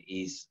capture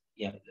is,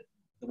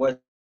 the words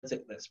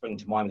that spring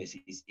to mind with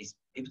this is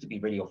people to be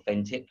really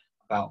authentic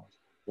about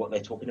what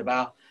they're talking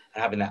about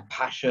and having that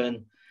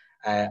passion,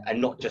 and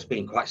not just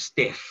being quite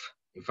stiff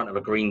in front of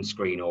a green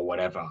screen or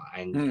whatever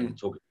and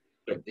talking.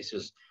 But this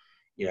was,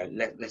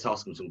 let's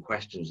ask them some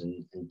questions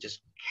and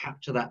just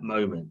capture that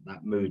moment,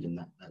 that mood, and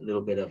that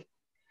little bit of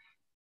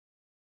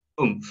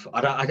oomph.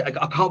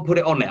 I can't put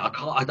it on there.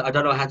 I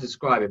don't know how to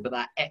describe it, but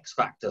that X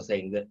factor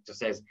thing that just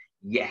says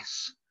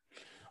yes.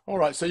 All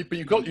right. So, but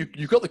you've got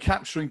the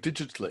capturing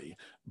digitally,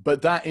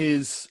 but that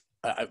is,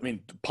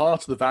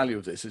 part of the value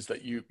of this is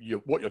that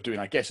what you're doing,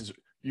 I guess, is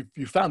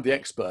you found the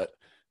expert.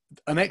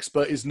 An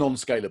expert is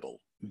non-scalable.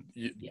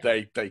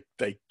 They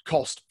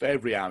cost for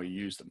every hour you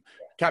use them.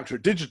 Capture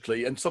it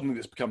digitally, and something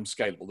that's become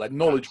scalable. Their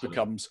knowledge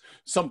becomes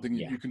something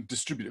you can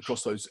distribute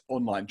across those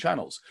online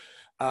channels.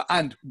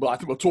 And I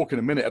think we'll talk in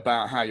a minute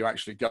about how you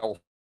actually go off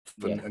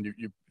and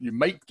you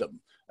make them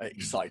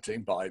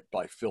exciting by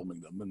filming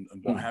them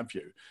and what have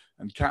you,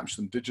 and capture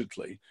them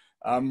digitally.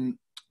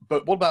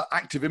 But what about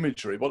active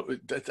imagery?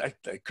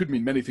 It could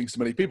mean many things to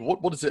many people.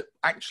 What does it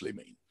actually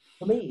mean?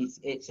 For me,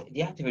 it's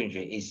the active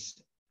imagery is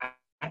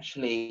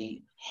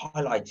actually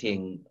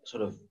highlighting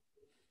sort of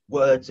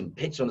words and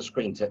pictures on the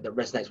screen that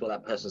resonates with what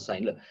that person's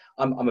saying. Look,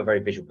 I'm a very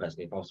visual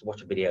person. If I was to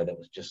watch a video that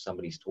was just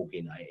somebody's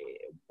talking,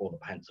 it bore the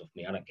pants off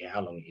me. I don't care how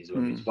long it is,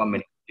 whether it's 1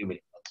 minute, 2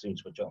 minutes, I'll soon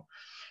switch off.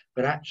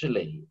 But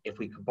actually, if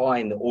we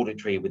combine the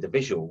auditory with the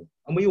visual,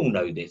 and we all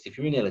know this, if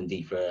you're in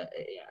L&D for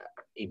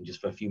even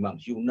just for a few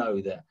months, you'll know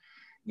that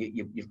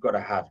you've got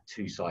to have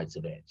two sides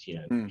of it,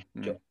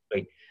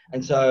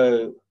 And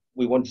so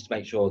we wanted to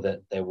make sure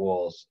that there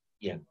was,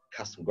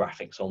 custom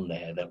graphics on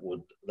there that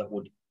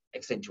would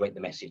accentuate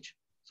the message,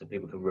 so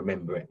people can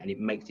remember it, and it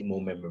makes it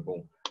more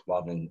memorable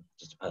rather than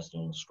just a person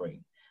on the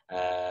screen.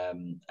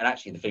 And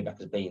actually, the feedback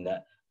has been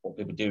that what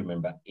people do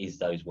remember is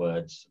those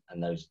words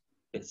and those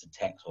bits of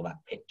text or that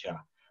picture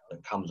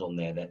that comes on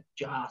there that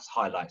just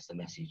highlights the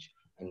message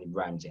and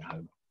rams it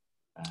home.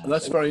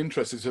 That's very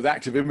interesting. So the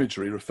active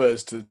imagery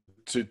refers to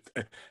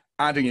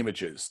adding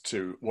images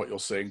to what you're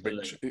seeing,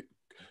 which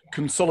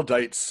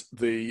consolidates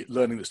the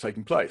learning that's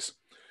taking place.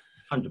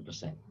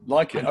 100%.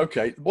 Like it.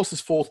 Okay. What's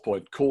this fourth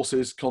point?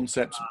 Courses,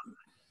 concepts.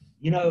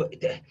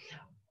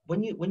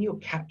 When you're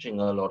capturing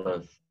a lot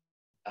of,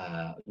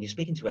 you're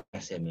speaking to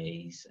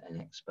SMEs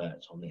and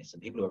experts on this,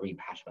 and people who are really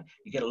passionate,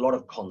 you get a lot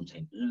of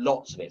content,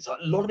 lots of it. So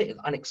a lot of it is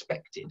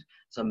unexpected,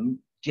 some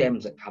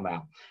gems that come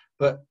out.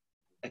 But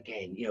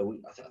again,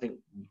 I think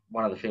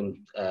one of the things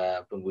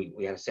when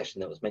we had a session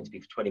that was meant to be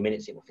for 20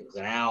 minutes, I think it was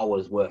an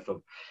hour's worth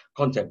of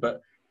content.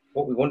 But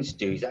what we wanted to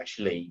do is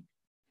actually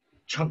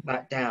chunk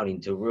that down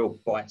into real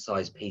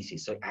bite-sized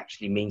pieces, so it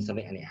actually means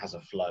something and it has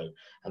a flow.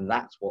 And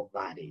that's what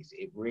that is.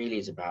 It really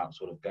is about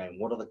sort of going,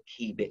 what are the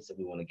key bits that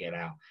we want to get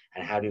out,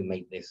 and how do we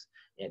make this,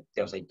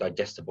 they'll say,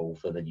 digestible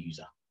for the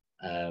user.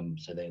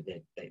 So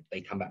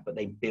they come back, but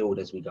they build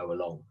as we go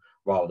along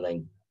rather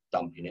than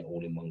dumping it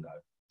all in one go.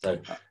 So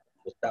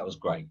that was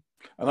great.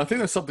 And I think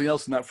there's something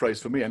else in that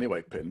phrase for me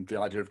anyway, Pin, the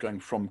idea of going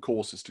from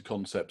courses to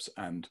concepts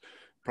and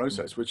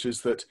process, which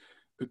is that,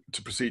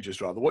 to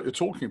procedures rather, what you're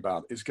talking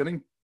about is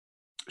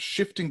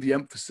shifting the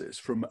emphasis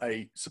from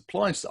a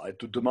supply side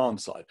to demand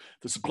side.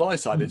 The supply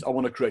side is, I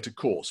want to create a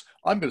course.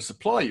 I'm going to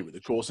supply you with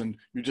a course and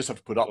you just have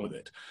to put up with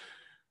it.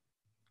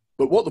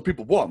 But what the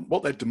people want,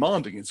 what they're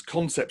demanding, is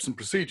concepts and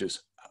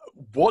procedures.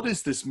 What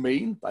does this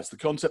mean? That's the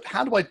concept.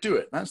 How do I do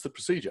it? That's the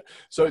procedure.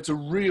 So it's a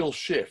real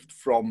shift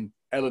from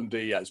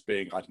L&D as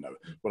being, I don't know,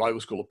 what I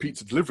always call a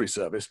pizza delivery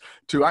service,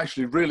 to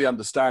actually really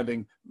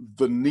understanding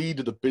the need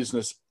of the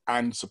business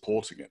and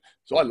supporting it.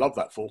 So I love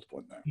that fourth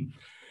point there.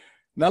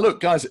 Now, look,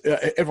 guys,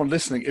 everyone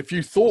listening, if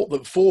you thought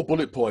that 4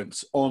 bullet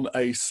points on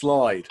a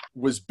slide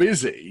was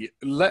busy,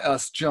 let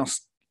us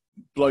just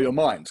blow your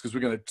minds, because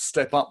we're going to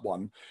step up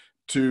one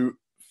to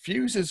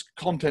Fuse's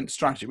content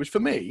strategy, which for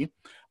me,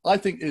 I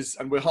think is,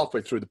 and we're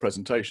halfway through the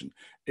presentation,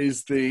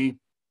 is the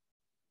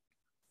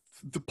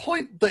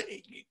point that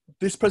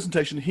this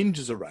presentation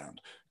hinges around,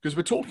 because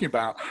we're talking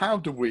about how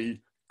do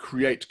we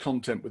create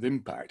content with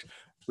impact.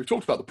 We've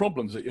talked about the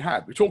problems that you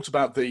had. We talked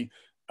about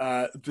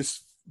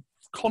this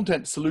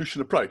content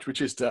solution approach,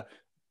 which is to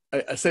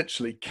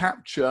essentially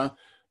capture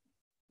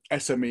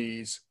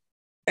SMEs'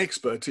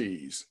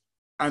 expertise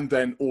and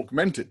then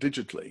augment it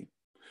digitally.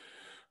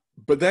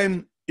 But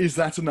then, is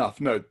that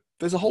enough? No,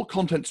 there's a whole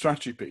content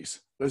strategy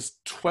piece. There's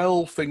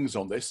 12 things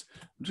on this.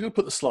 I'm just going to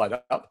put the slide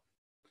up.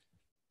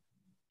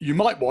 You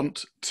might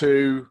want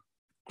to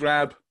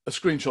grab a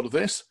screenshot of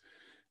this.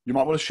 You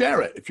might want to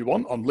share it if you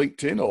want on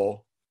LinkedIn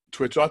or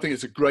Twitter. I think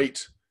it's a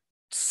great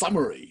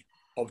summary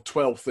of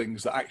 12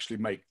 things that actually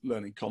make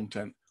learning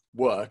content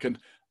work. And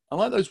I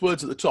like those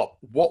words at the top,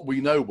 what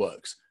we know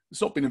works.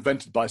 It's not been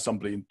invented by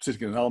somebody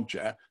sitting in an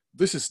armchair.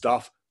 This is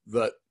stuff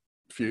that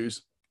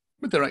Fuse,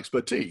 with their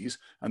expertise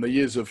and their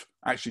years of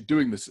actually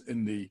doing this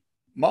in the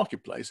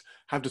marketplace,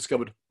 have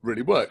discovered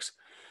really works.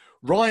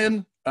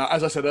 Ryan,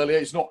 as I said earlier,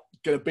 is not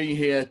going to be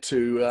here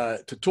to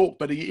talk,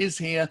 but he is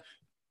here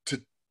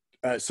to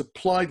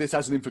supply this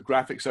as an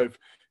infographic. So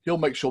he'll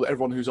make sure that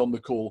everyone who's on the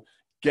call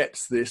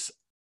gets this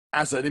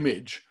as an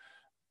image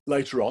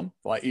later on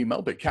by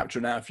email, but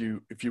capture now if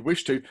you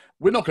wish to.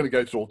 We're not going to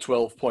go through all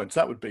 12 points.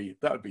 That would be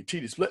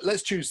tedious.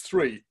 Let's choose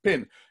 3.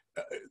 Pin,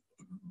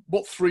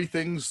 what 3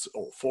 things,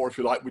 or 4 if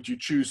you like, would you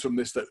choose from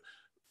this that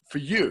for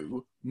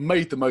you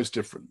made the most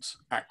difference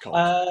at Colt?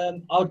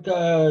 I'd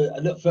go,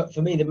 look,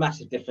 for me, the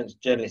massive difference,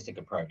 journalistic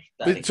approach.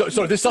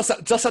 Sorry, this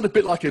does sound a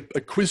bit like a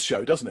quiz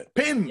show, doesn't it?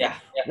 Pin,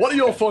 what are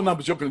your 4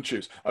 numbers you're going to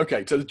choose?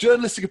 Okay, so the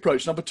journalistic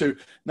approach, number 2.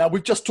 Now,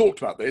 we've just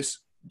talked about this,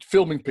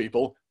 filming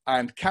people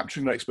and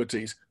capturing their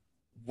expertise.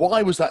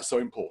 Why was that so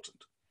important?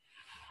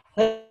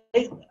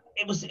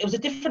 It was a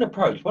different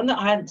approach, one that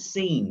I hadn't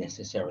seen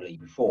necessarily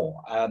before.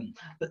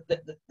 But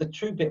the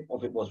true bit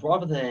of it was,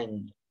 rather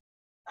than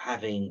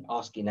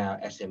asking our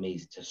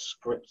SMEs to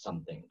script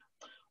something,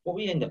 what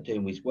we ended up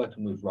doing was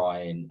working with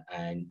Ryan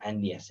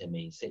and the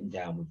SMEs, sitting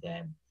down with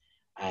them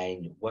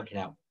and working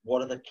out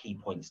what are the key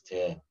points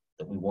that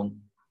we want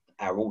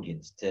our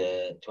audience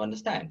to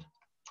understand.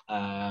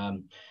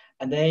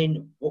 And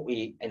then what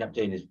we end up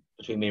doing is,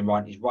 between me and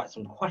Ryan, is write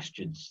some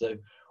questions. So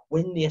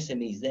when the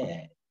SME's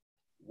there,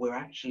 we're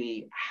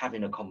actually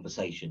having a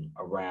conversation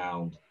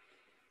around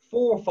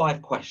 4 or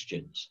 5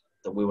 questions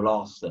that we will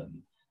ask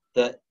them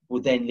that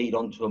would then lead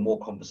on to a more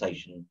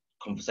conversational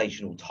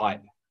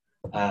type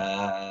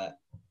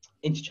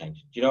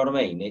interchange. Do you know what I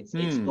mean? It's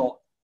not.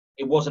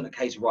 It wasn't a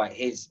case of, right,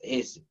 here's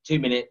 2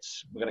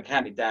 minutes, we're going to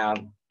count it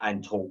down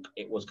and talk.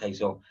 It was a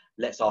case of,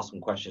 let's ask some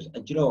questions.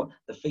 And do you know what?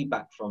 The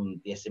feedback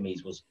from the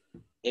SMEs was,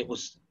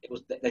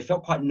 they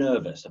felt quite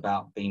nervous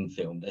about being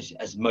filmed,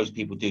 as most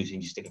people do, so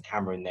you stick a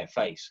camera in their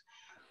face.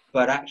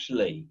 But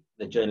actually,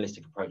 the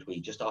journalistic approach, where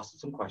you just ask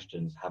some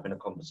questions, having a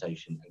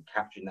conversation and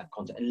capturing that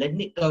content and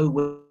letting it go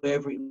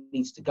wherever it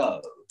needs to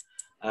go,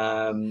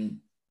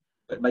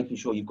 but making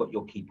sure you've got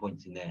your key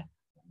points in there,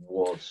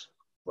 was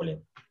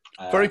brilliant.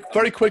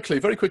 Very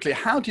quickly,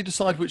 how do you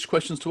decide which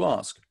questions to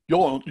ask?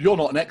 You're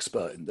not an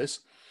expert in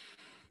this.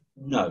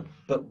 No,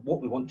 but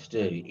what we want to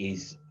do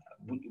is,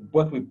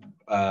 working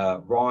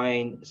with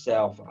Ryan,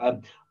 self,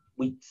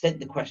 we sent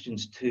the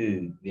questions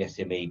to the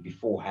SME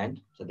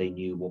beforehand, so they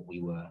knew what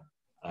we were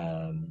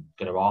going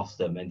to ask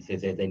them, and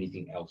if there's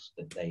anything else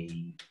that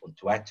they want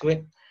to add to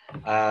it.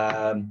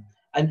 And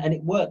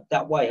it worked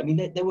that way. I mean,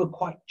 they were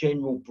quite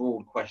general,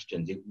 broad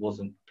questions. It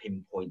wasn't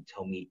pinpoint,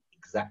 tell me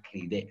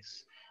exactly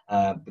this,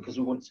 because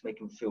we wanted to make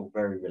them feel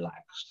very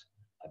relaxed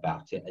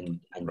about it and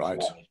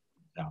right.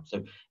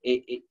 So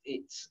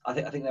it's. I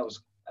think that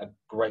was a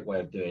great way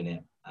of doing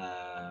it.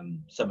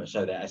 So much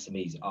so that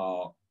SMEs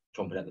are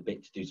chomping at the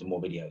bit to do some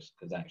more videos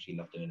because they actually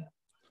love doing it.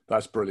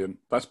 That's brilliant.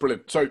 That's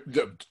brilliant. So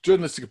the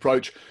journalistic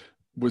approach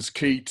was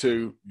key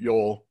to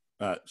your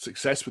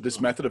success with this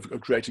method of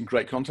creating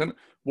great content.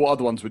 What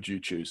other ones would you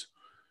choose?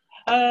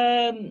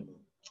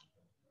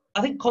 I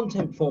think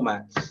content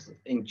formats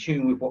in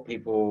tune with what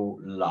people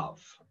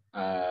love.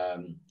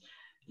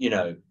 You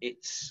know,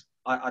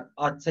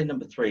 I'd say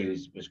number three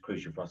was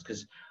crucial for us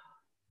because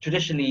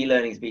traditionally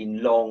e-learning has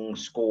been long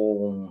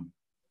SCORM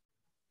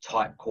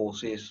type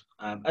courses.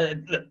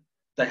 Look,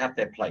 they have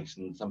their place,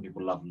 and some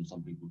people love them,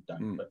 some people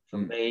don't. But for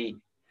me,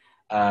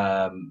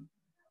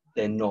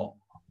 they're not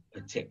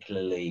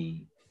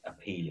particularly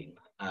appealing.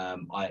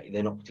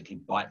 They're not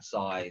particularly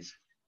bite-sized,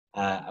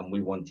 and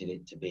we wanted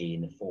it to be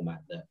in a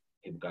format that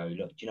people go,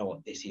 look, do you know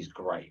what? This is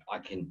great.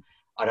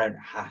 I don't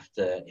have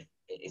to.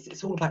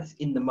 It's all about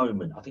in the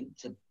moment. I think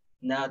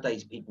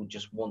nowadays people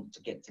just want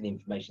to get to the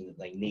information that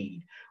they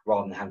need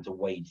rather than having to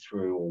wade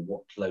through or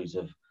watch loads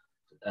of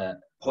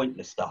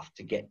pointless stuff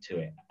to get to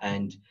it.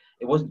 And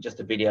it wasn't just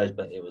the videos,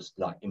 but it was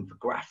like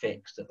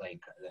infographics that we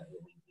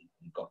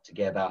got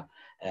together.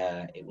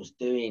 It was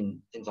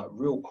doing things like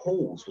real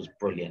calls was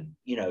brilliant.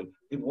 You know,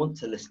 people want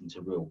to listen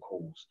to real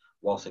calls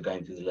whilst they're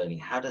going through the learning.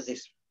 How does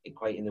this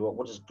equate in the world?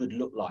 What does good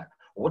look like?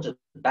 Or what does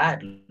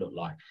bad look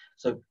like?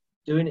 So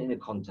doing it in the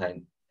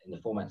content, in the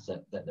formats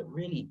that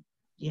really,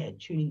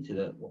 tune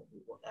into what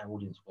our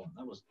audience want.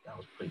 That was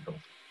pretty cool.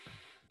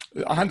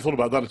 I hadn't thought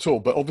about that at all,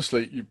 but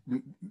obviously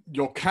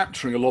you're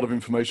capturing a lot of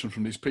information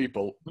from these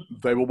people.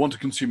 They will want to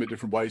consume it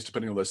different ways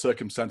depending on their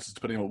circumstances,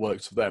 depending on what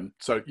works for them.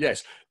 So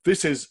yes,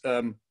 this is,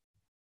 of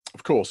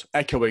course,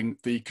 echoing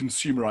the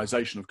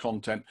consumerization of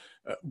content.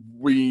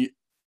 We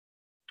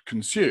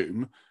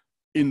consume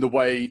in the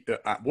way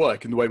at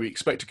work, in the way we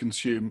expect to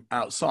consume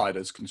outside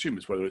as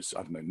consumers, whether it's,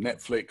 I don't know,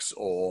 Netflix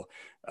or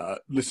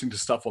listening to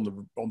stuff on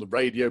the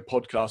radio,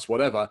 podcast,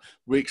 whatever.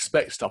 We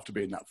expect stuff to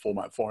be in that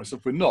format for us.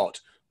 If we're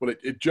not, well,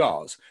 it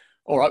jars.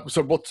 All right.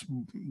 So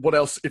what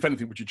else, if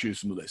anything, would you choose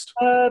from the list?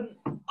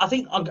 I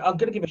think I'm going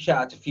to give a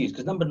shout out to Fuse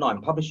because number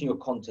 9, publishing your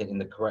content in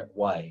the correct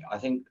way. I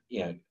think,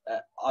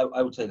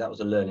 I would say that was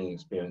a learning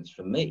experience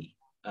for me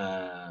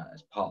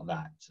as part of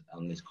that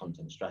on this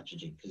content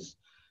strategy because,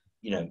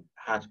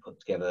 how to put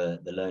together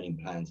the learning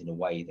plans in a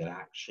way that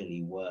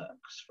actually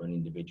works for an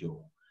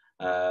individual.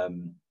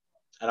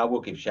 And I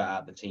will give shout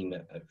out the team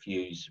at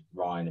Fuse,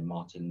 Ryan and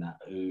Martin,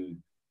 who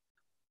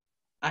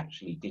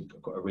actually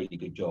got a really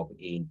good job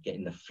in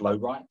getting the flow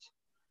right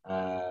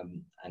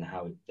and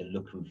how the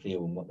look and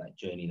feel and what that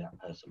journey that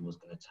person was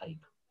going to take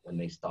when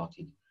they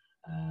started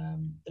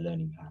the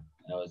learning plan.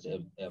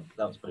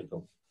 That was pretty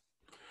cool.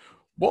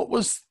 What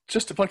was,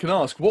 just if I can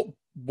ask,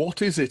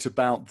 what is it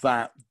about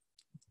that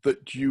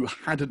you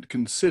hadn't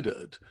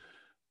considered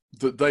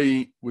that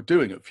they were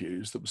doing at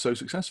Fuse that was so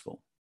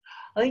successful?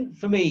 I think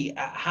for me,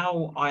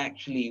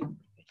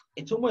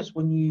 it's almost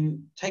when you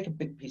take a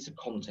big piece of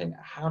content,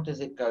 how does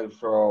it go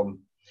from,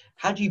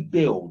 how do you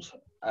build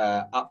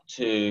up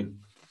to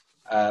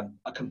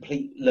a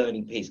complete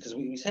learning piece? Because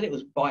we said it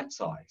was bite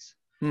size.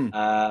 And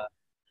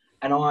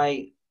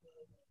I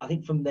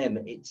think from them,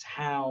 it's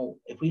how,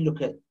 if we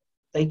look at,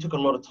 they took a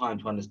lot of time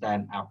to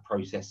understand our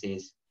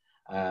processes,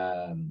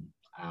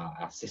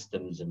 our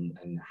systems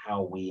and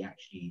how we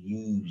actually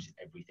use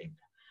everything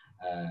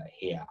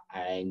here.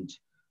 And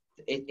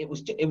it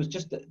was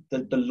just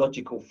the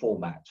logical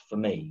format for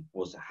me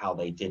was how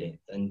they did it.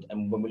 And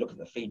when we look at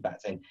the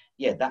feedback saying,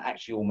 that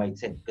actually all made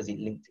sense because it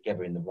linked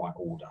together in the right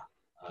order.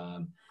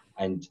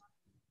 And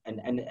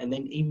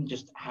then even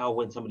just how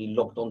when somebody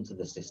logged onto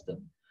the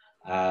system,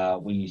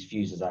 we use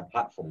Fuse as our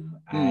platform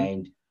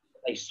and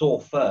they saw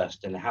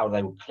first and how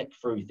they would click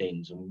through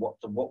things and what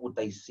would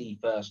they see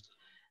first.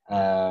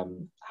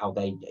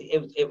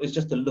 It was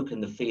just the look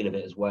and the feel of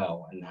it as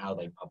well, and how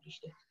they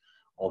published it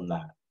on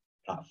that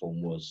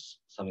platform was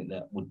something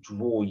that would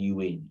draw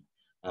you in.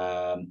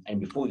 And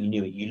before you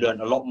knew it, you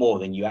learned a lot more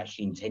than you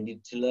actually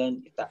intended to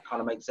learn, if that kind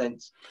of makes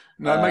sense.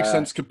 No, it makes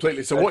sense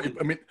completely. So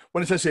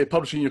when it says here,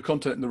 publishing your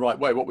content in the right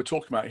way, what we're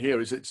talking about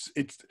here is it's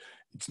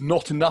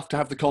not enough to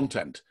have the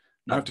content.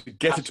 You have to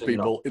get it to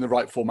people in the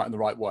right format, in the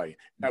right way.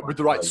 With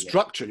the right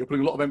structure, you're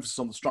putting a lot of emphasis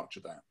on the structure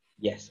there.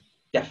 Yes,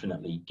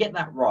 definitely. Get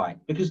that right.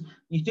 Because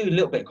you do a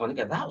little bit of content,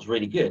 go, that was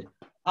really good.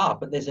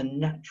 But there's a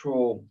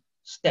natural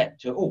step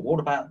to, what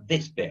about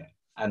this bit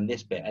and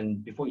this bit?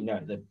 And before you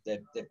know it,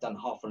 they've done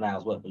half an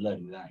hour's worth of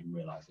learning without even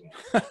realising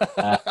it.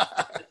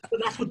 But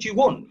that's what you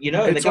want,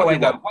 and they go away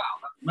and go, wow,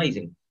 that's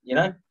amazing,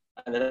 and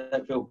they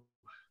don't feel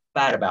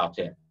bad about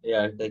it.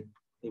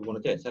 They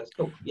want to do it. So that's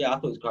cool. I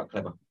thought it was quite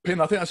clever.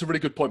 Pin, I think that's a really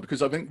good point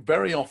because I think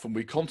very often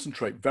we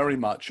concentrate very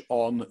much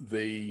on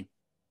the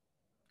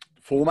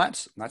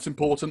formats, and that's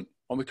important,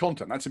 on the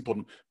content, that's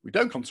important. We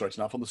don't concentrate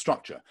enough on the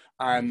structure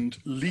and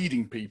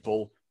leading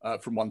people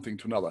from one thing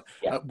to another.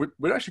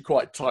 We're actually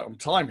quite tight on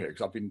time here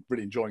because I've been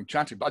really enjoying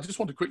chatting, but I just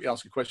want to quickly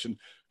ask a question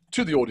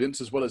to the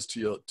audience as well as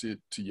to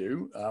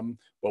you.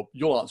 Well,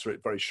 you'll answer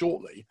it very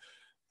shortly.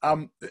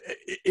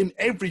 In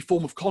every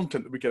form of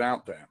content that we get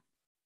out there,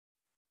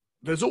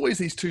 there's always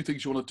these two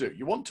things you want to do.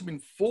 You want to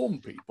inform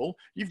people.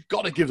 You've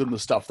got to give them the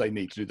stuff they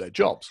need to do their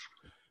jobs.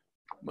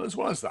 But as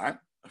well as that,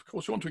 of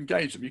course, you want to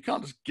engage them. You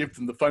can't just give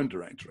them the phone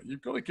directory.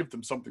 You've got to give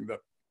them something that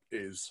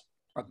is,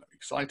 I don't know,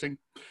 exciting,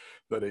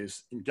 that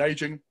is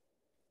engaging,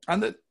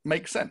 and that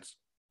makes sense.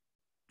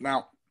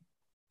 Now,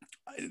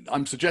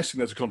 I'm suggesting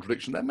there's a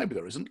contradiction there. Maybe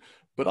there isn't.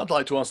 But I'd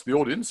like to ask the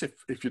audience,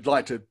 if you'd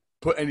like to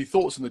put any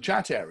thoughts in the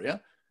chat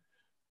area,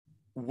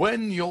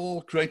 when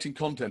you're creating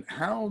content,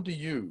 how do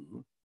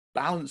you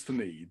balance the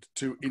need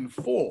to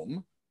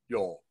inform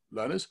your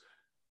learners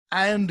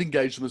and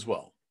engage them as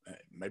well?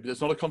 Maybe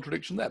there's not a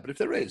contradiction there, but if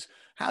there is,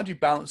 how do you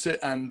balance it?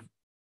 And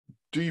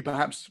do you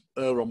perhaps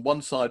err on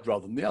one side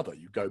rather than the other?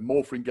 You go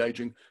more for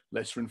engaging,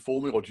 less for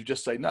informing, or do you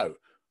just say, no,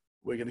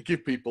 we're going to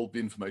give people the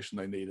information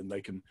they need and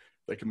they can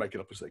make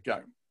it up as they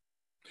go?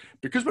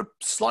 Because we're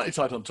slightly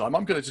tight on time,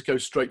 I'm going to just go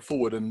straight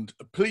forward, and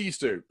please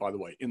do, by the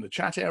way, in the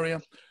chat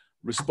area,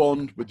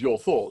 respond with your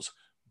thoughts.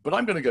 But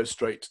I'm going to go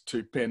straight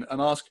to Pin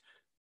and ask,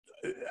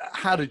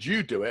 how did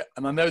you do it?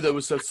 And I know there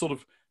was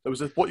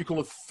what you call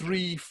a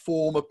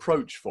 3-form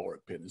approach for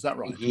it, Pin. Is that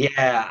right?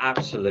 Yeah,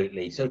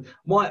 absolutely. So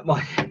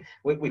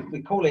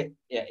we call it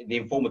the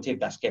informative.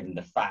 That's getting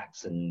the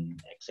facts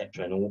and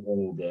etc. and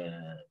all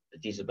the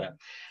details about.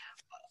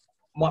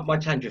 My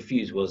challenge of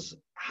Fuse was,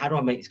 how do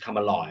I make this come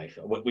alive?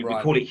 We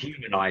call it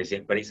humanize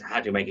it, but it's how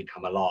do you make it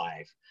come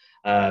alive?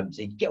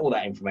 So you get all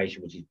that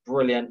information, which is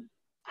brilliant.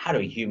 How do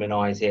we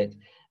humanize it?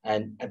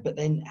 But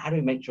then how do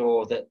we make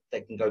sure that they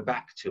can go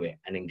back to it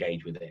and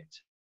engage with it?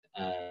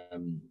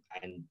 And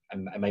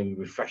maybe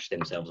refresh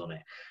themselves on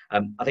it.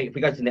 I think if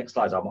we go to the next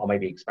slides, I'll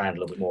maybe expand a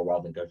little bit more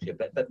rather than go to it.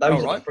 But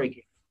those are the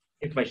three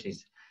information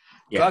is.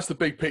 Yeah. So that's the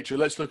big picture.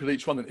 Let's look at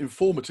each one.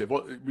 Informative.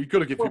 We've got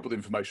to give people the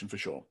information for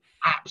sure.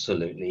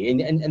 Absolutely,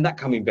 and that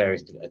can be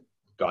various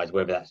guys.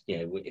 Whether that's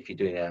if you're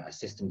doing a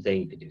system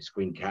thing, you can do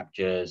screen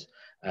captures.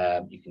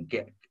 You can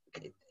get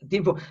the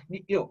info.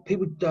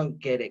 People don't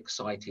get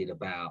excited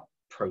about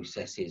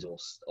processes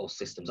or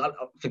systems.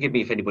 Forgive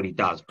me if anybody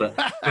does, but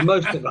for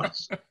most of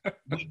us,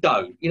 we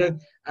don't.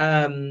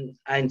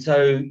 And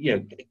so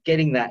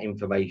getting that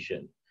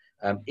information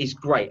is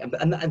great.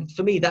 And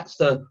for me, that's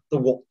the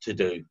what to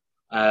do.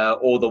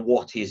 Or the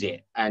what is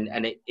it,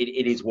 and it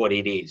is what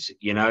it is.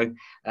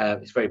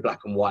 It's very black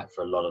and white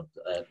for a lot of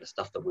the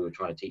stuff that we were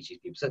trying to teach these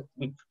people. So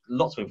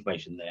lots of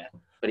information there,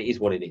 but it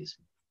is what it is.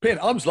 Pin,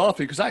 I was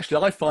laughing because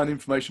actually I find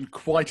information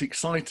quite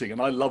exciting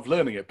and I love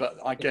learning it, but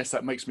I guess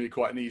that makes me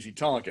quite an easy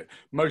target.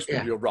 Most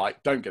people, you're right,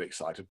 don't get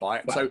excited by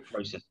it. Well,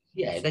 process.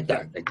 Yeah, they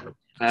don't. They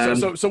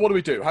don't. So what do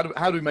we do? How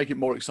do we make it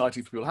more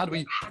exciting for people? How do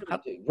we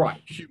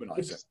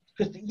humanize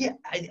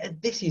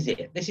it? This is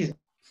it.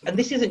 And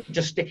this isn't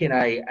just sticking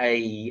a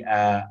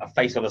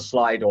face on a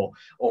slide or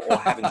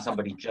having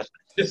somebody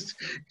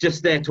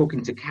just there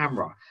talking to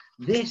camera.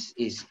 This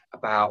is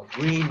about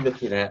really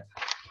looking at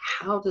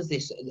how does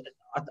this.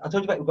 I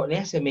told you about we've got the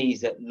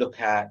SMEs that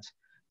look at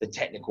the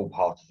technical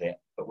part of it,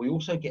 but we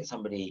also get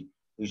somebody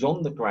who's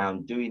on the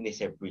ground doing this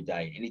every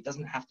day, and it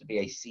doesn't have to be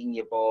a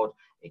senior board.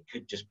 It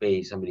could just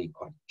be somebody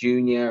quite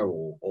junior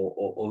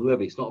or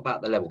whoever. It's not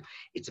about the level.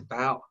 It's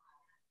about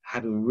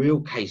having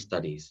real case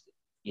studies.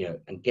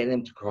 And get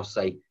them to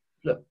say,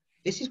 look,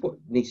 this is what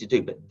needs to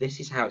do, but this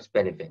is how it's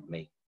benefited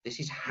me. This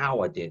is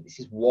how I do it. This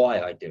is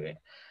why I do it.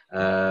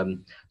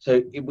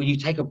 So when you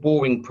take a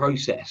boring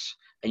process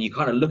and you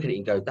kind of look at it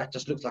and go, that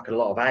just looks like a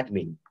lot of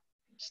admin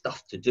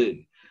stuff to do.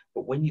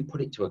 But when you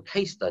put it to a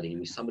case study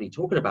with somebody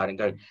talking about it and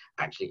going,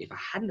 actually, if I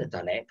hadn't have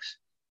done X,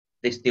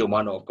 this deal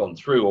might not have gone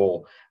through.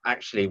 Or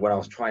actually, when I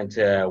was trying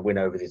to win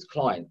over this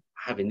client,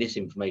 having this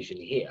information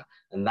here,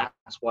 and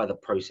that's why the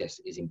process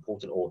is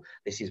important, or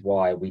this is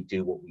why we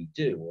do what we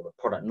do, or the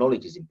product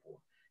knowledge is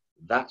important.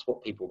 That's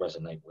what people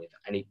resonate with,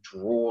 and it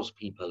draws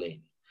people in.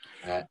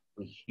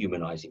 We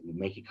humanize it, we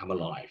make it come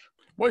alive.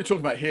 What you're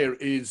talking about here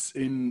is,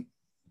 in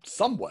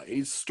some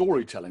ways,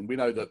 storytelling. We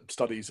know that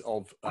studies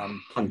of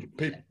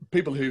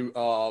people who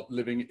are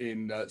living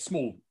in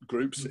small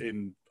groups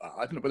in,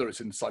 I don't know whether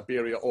it's in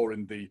Siberia or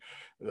in the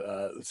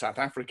South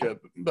Africa,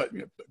 but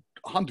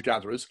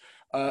hunter-gatherers,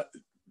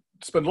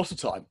 spend lots of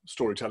time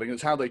storytelling.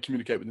 It's how they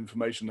communicate with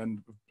information,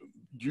 and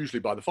usually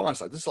by the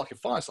fireside. This is like a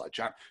fireside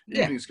chat.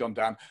 Evening's gone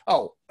down.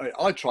 Oh,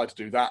 I tried to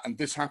do that and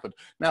this happened.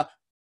 Now,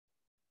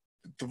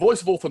 the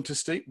voice of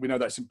authenticity, we know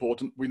that's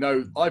important. We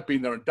know I've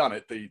been there and done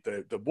it.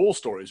 The war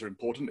stories are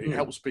important. It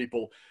helps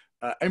people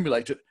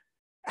emulate it.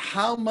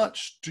 How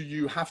much do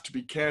you have to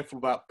be careful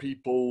about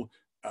people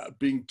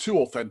being too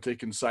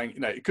authentic and saying,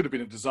 it could have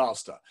been a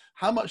disaster?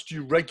 How much do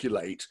you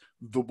regulate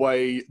the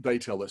way they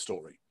tell their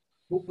story?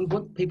 Well, we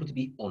want people to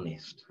be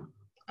honest.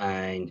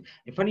 And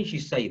it's funny you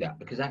say that,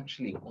 because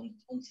actually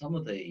on some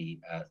of the,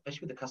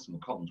 especially with the customer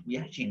comms, we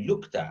actually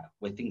looked at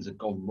where things had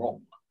gone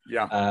wrong.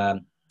 Yeah.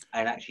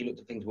 And actually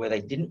looked at things where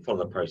they didn't follow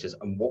the process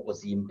and what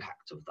was the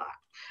impact of that.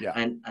 Yeah.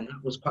 And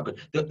that was quite good.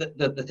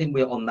 The thing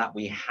we're on that,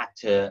 we had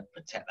to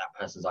protect that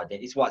person's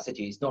identity. It's what I said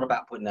to you. It's not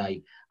about putting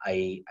a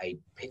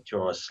picture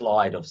or a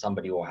slide of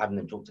somebody or having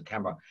them talk to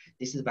camera.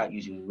 This is about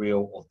using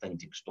real,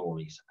 authentic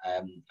stories.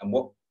 And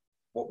what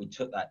we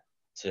took that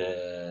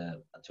to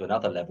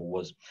another level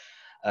was,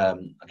 I'll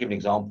give an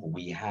example.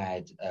 We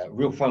had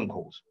real phone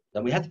calls.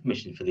 And we had the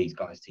permission for these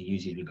guys to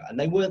use these, and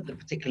they weren't the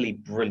particularly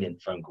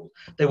brilliant phone calls.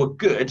 They were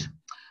good,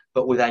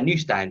 but with our new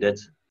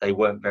standards, they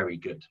weren't very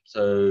good.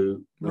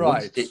 So we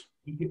wanted to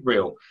keep it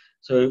real.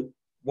 So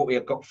what we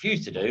have got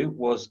Fuse to do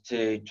was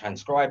to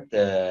transcribe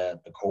the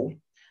call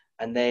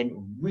and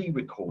then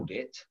re-record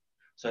it.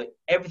 So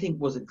everything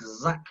was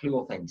exactly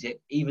authentic,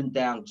 even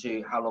down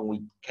to how long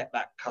we kept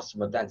that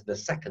customer, down to the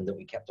second that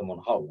we kept them on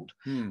hold.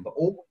 But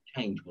all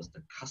that changed was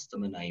the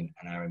customer name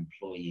and our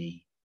employee's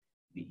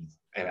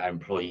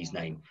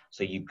name,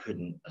 so you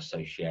couldn't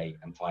associate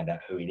and find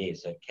out who it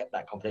is. So it kept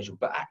that confidential.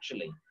 But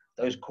actually,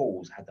 those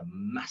calls had a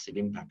massive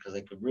impact because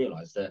they could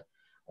realise that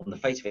on the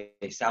face of it,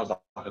 it sounds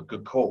like a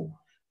good call.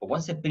 But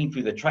once they've been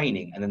through the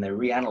training and then they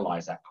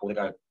reanalyze that call, they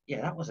go,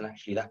 yeah, that wasn't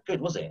actually that good,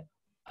 was it?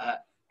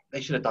 They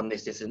should have done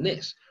this, this, and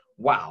this.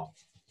 Wow.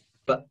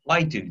 But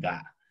I do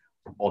that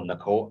on the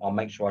call. I'll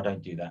make sure I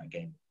don't do that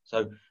again.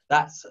 So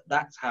that's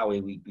how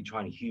we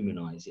try and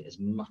humanize it as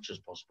much as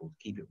possible to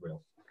keep it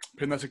real.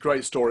 Pin, that's a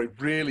great story. It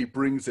really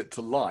brings it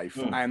to life.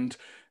 And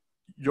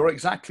you're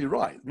exactly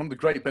right. One of the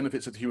great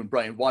benefits of the human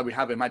brain, why we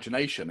have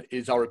imagination,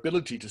 is our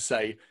ability to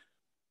say,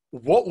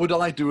 what would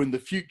I do in the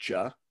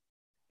future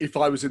if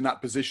I was in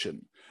that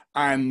position?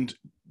 And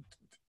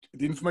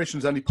the information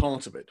is only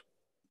part of it.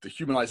 The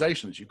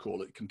humanization, as you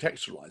call it,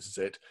 contextualizes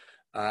it.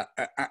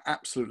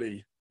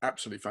 Absolutely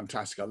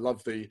fantastic. I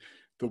love the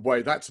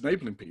way that's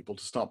enabling people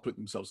to start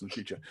putting themselves in the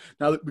future.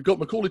 Now, we've got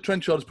Macaulay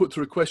Trenchard has put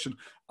through a question.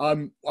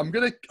 I'm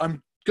going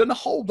to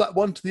hold that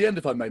one to the end,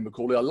 if I may,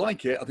 Macaulay. I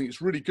like it. I think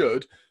it's really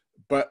good,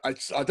 but I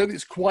don't think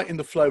it's quite in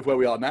the flow of where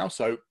we are now.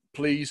 So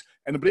please,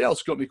 anybody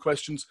else got any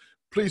questions,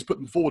 please put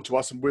them forward to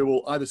us and we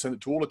will either send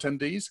it to all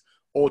attendees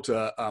or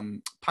to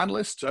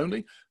panelists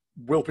only.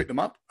 We'll pick them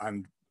up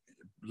and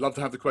love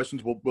to have the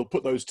questions. We'll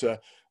put those to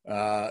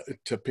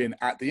Pin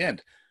at the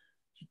end.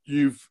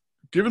 You've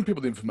given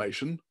people the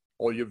information,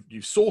 or you've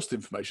sourced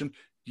information,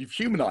 you've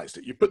humanized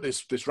it. You put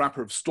this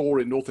wrapper of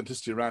story and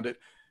authenticity around it.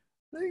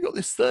 Then you've got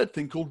this third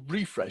thing called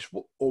refresh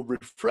or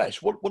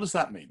refresh. What does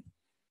that mean?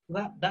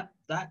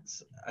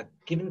 That's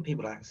giving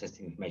people access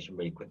to information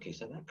really quickly.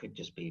 So that could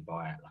just be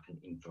via like an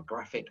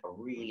infographic, or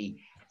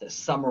really that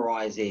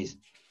summarizes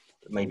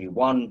maybe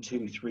 1,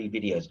 2, 3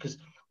 videos. Because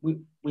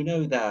we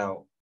know that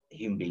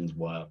human beings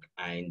work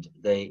and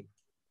they'll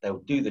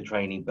do the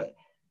training, but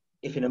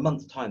if in a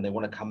month's time they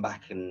want to come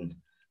back and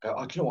go,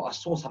 oh, do you know what, I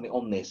saw something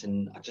on this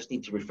and I just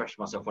need to refresh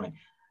myself on it.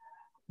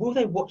 Will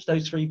they watch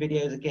those 3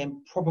 videos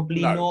again?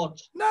 Probably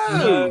not.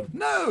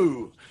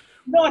 No.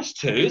 Nice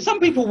to. Some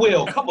people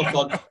will. Come on,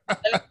 God.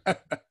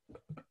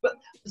 But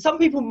some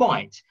people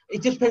might.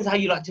 It just depends how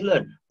you like to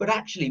learn. But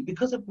actually,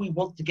 because we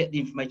want to get the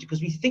information,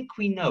 because we think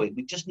we know it,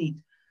 we just need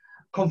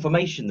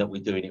confirmation that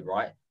we're doing it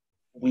right.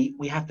 We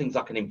have things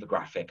like an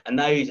infographic, and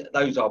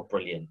those are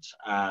brilliant.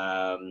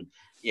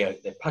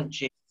 They're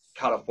punchy,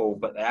 colourful,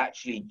 but they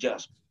actually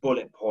just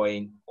bullet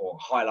point or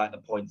highlight the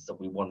points that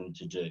we want them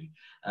to do.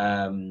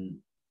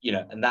 And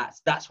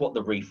that's what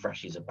the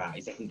refresh is about,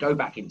 is they can go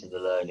back into the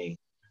learning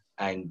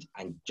and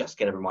just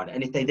get a reminder.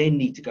 And if they then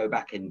need to go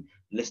back and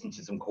listen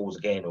to some calls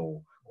again,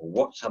 or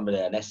watch somebody,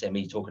 an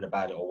SME talking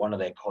about it, or one of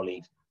their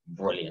colleagues,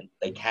 brilliant,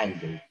 they can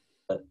do.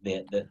 But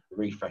the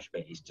refresh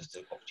bit is just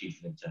an opportunity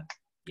for them to.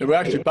 We're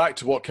actually back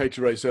to what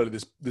Katie raised earlier,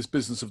 this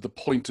business of the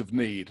point of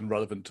need and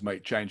relevant to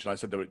make change. And I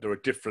said there are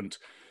different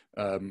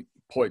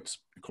points,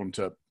 according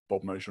to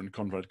Bob Mosher and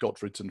Conrad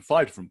Gottfriedson,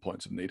 5 different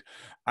points of need.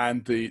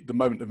 And the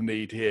moment of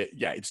need here,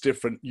 it's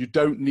different. You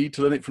don't need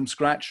to learn it from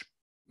scratch.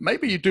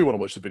 Maybe you do want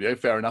to watch the video,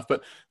 fair enough.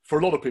 But for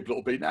a lot of people,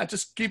 it'll be, now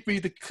just give me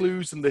the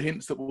clues and the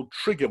hints that will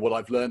trigger what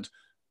I've learned.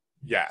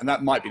 Yeah, and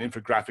that might be an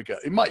infographic.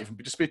 It might even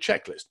just be a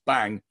checklist.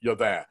 Bang, you're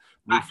there.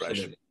 Refresh.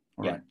 Absolutely.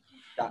 All right.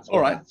 That's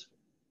all right.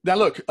 Now,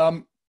 look,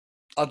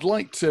 I'd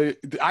like to,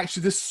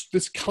 actually,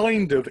 this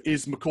kind of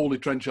is Macaulay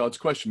Trenchard's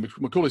question.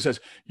 Macaulay says,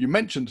 you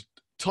mentioned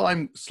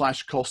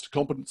time/cost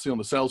competency on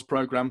the sales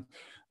program.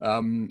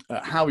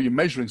 How are you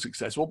measuring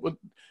success? Well,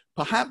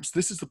 perhaps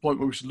this is the point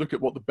where we should look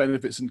at what the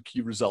benefits and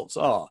key results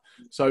are.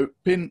 So,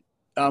 Pin,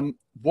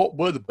 what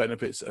were the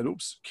benefits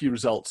and key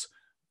results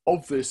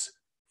of this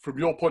from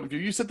your point of view?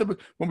 You said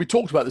when we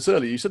talked about this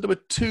earlier, you said there were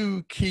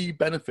 2 key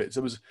benefits.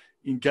 There was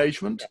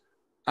engagement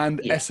and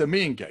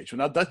SME engagement.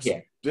 Now,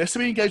 the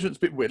SME engagement's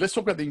a bit weird. Let's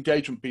talk about the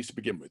engagement piece to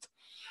begin with.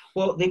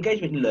 Well, the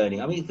engagement in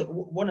learning, I mean,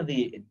 one of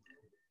the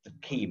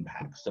key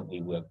impacts that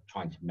we were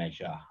trying to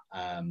measure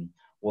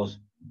was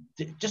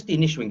just the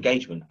initial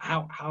engagement.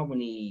 How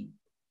many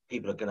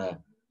people are going to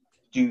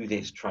do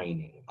this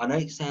training? I know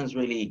it sounds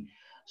really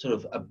sort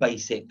of a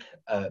basic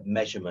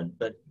measurement,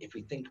 but if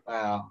we think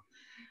about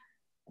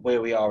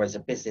where we are as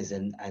a business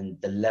and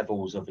the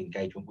levels of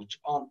engagement, which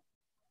aren't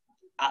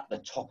at the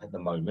top at the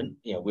moment,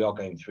 we are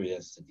going through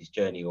this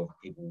journey of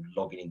people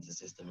logging into the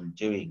system and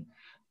doing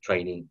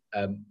training.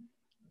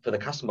 For the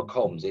customer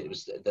comms, it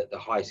was the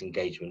highest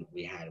engagement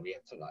we had. We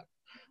had to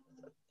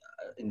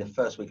in the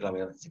first week,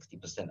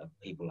 60% of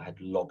people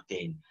had logged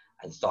in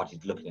and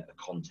started looking at the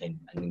content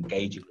and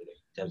engaging with it.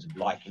 in terms of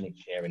liking it,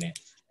 sharing it,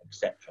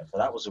 etc. So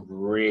that was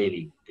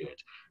really good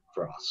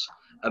for us.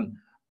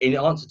 In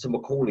answer to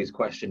Macaulay's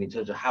question, in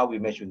terms of how we're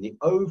measuring the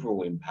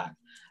overall impact,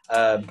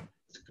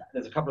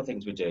 there's a couple of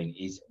things we're doing.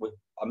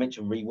 I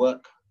mentioned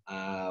rework.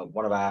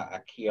 One of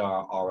our key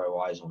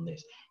ROIs on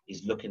this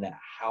is looking at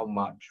how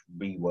much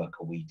rework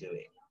are we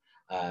doing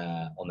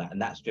on that,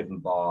 and that's driven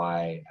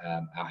by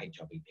our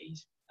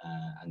HRBPs,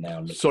 and they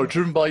are looking. Sorry,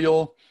 driven by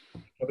your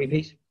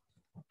HRBPs.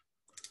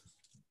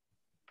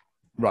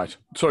 Right.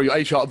 Sorry, your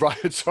HR.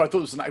 Right. Sorry, I thought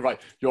it was right.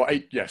 Your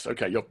eight. Yes.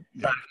 Okay. Yeah.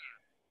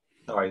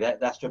 Sorry,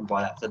 that's driven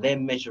by that. So they're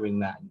measuring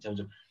that in terms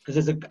of, because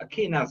there's a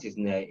key analysis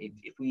in there.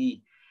 If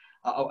we,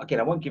 again,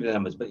 I won't give you the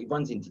numbers, but it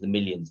runs into the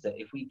millions.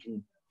 That if we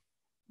can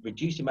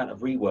reduce the amount of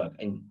rework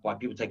and by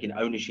people taking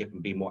ownership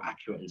and being more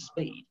accurate and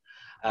speed,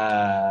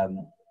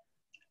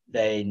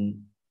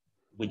 then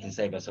we can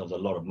save ourselves a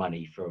lot of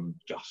money from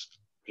just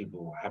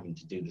people having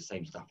to do the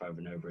same stuff over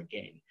and over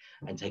again,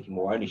 and taking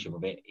more ownership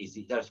of it is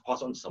just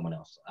pass it on to someone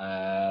else,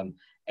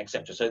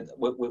 etc. So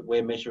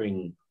we're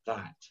measuring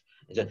that,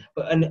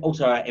 and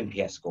also our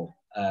NPS score,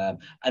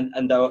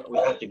 and though we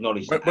have to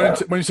acknowledge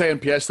that when you say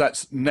NPS,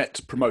 that's Net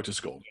Promoter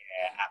Score.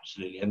 Yeah,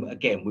 absolutely. And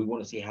again, we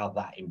want to see how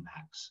that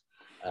impacts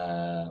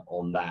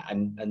on that,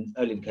 and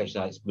early indication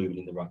that it's moving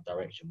in the right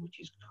direction, which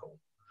is cool.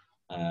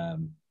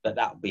 But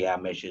that will be our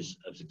measures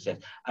of success.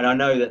 And I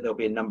know that there'll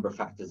be a number of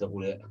factors that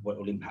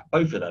will impact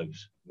both of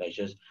those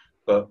measures,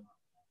 but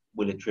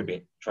we'll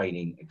attribute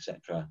training,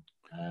 etc.,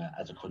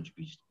 as a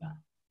contributor to that.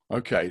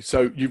 Okay,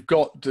 so you've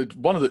got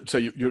one of the. So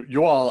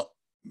you are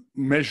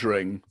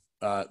measuring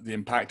the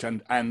impact,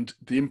 and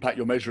the impact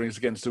you're measuring is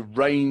against a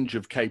range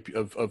of key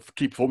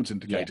performance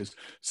indicators.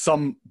 Yeah.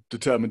 Some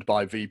determined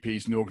by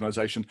VPs in the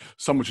organisation,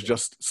 some which are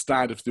just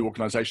standard for the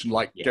organisation,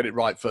 like get it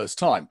right first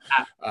time,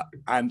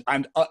 and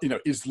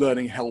is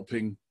learning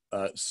helping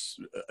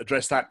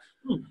address that.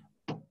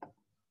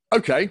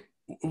 Okay,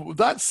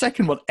 that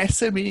second one,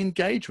 SME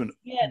engagement.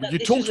 Yeah, you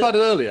talked about it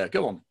earlier.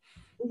 Go on.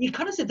 You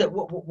kind of said that.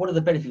 What are the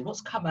benefits?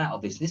 What's come out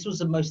of this? This was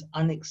the most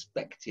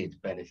unexpected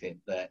benefit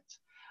that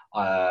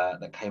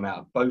came out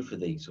of both of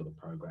these sort of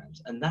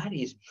programs, and that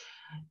is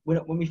when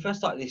we first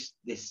started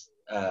this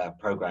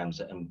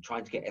programs and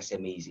trying to get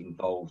SMEs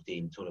involved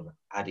in sort of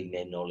adding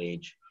their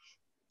knowledge,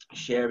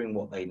 sharing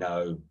what they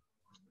know,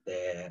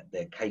 their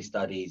case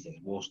studies, their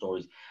war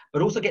stories,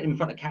 but also getting in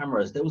front of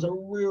cameras. There was a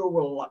real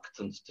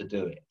reluctance to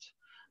do it,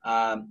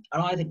 and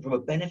I think from a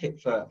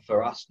benefit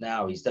for us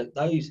now is that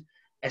those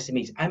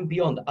SMEs and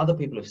beyond, other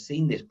people have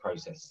seen this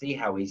process, see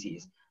how easy it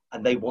is,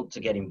 and they want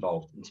to get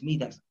involved. And to me,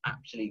 that's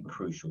absolutely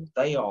crucial.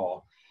 They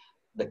are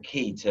the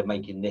key to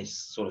making this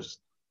sort of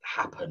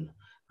happen,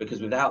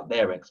 because without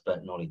their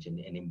expert knowledge and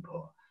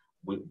input,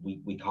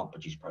 we can't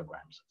produce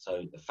programs.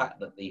 So the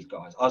fact that these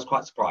guys, I was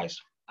quite surprised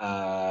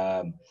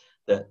that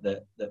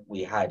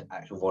we had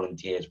actual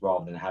volunteers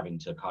rather than having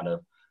to kind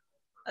of,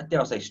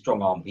 dare I say,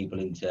 strong arm people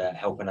into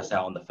helping us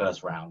out on the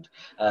first round.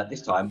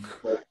 This time,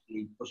 we're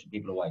actually pushing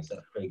people away. So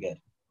that's pretty good.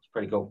 It's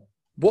pretty cool.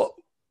 What?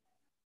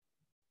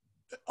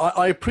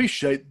 I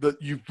appreciate that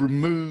you've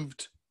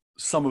removed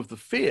some of the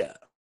fear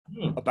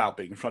about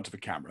being in front of a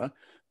camera,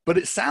 but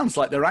it sounds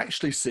like they're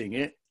actually seeing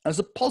it as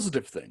a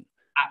positive thing.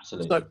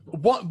 Absolutely. So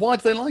why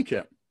do they like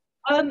it?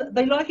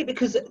 They like it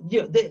because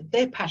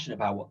they're passionate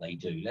about what they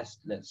do. Let's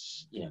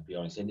be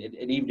honest. And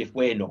even if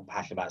we're not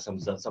passionate about some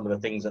of the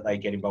things that they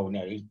get involved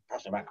in, he's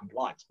passionate about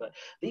compliance, but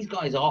these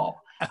guys are,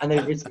 and they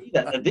receive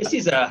that. This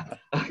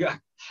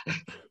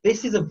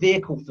is a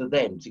vehicle for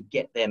them to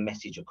get their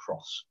message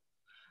across.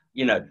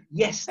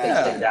 Yes, they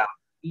send out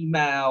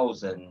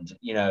emails and,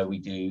 we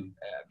do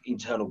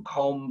internal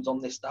comms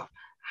on this stuff.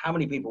 How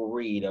many people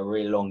read a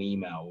really long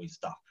email with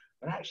stuff?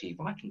 But actually, if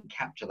I can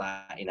capture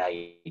that in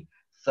a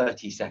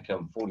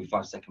 30-second,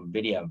 45-second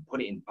video and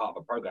put it in part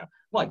of a program,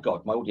 my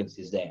God, my audience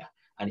is there,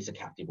 and it's a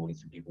captive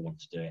audience and people want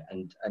to do it.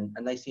 And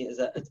they see it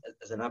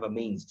as another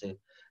means to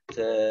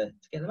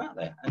get them out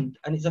there. And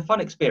it's a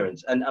fun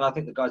experience. And I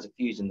think the guys at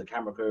Fuse and the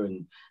camera crew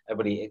and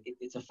everybody,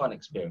 it's a fun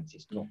experience.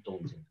 It's not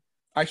daunting.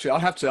 Actually, I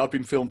have to say, I've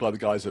been filmed by the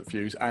guys at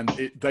Fuse, and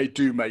they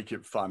do make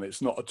it fun.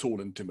 It's not at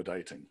all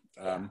intimidating.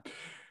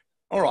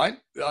 All right.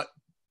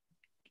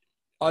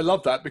 I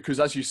love that because,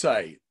 as you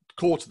say,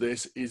 core to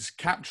this is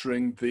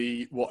capturing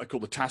what I call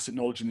the tacit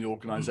knowledge in the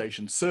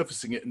organization,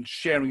 surfacing it and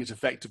sharing it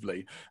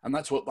effectively. And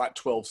that's what that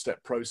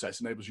 12-step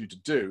process enables you to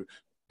do.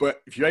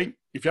 But if you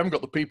haven't got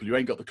the people, you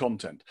ain't got the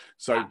content.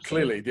 So Absolutely.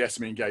 Clearly the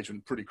SME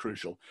engagement, pretty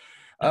crucial.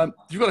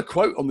 You've got a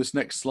quote on this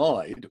next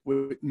slide.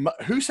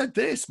 Who said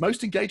this?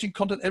 Most engaging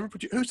content ever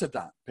produced. Who said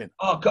that, Pin?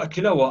 Oh, God,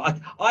 you know what?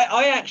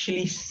 I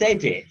actually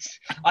said it.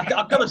 I've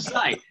got to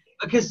say,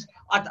 because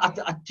Ryan,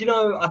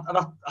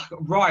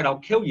 I'll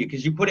kill you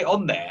because you put it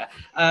on there.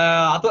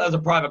 I thought that was a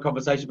private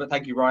conversation, but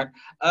thank you, Ryan.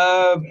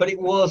 But it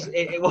was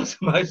the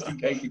most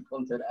engaging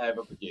content I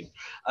ever produced,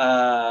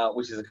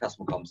 which is a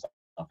customer comms stuff.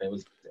 It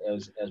was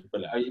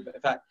brilliant. In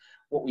fact,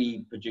 what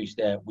we produced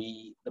there,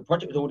 the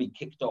project was already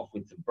kicked off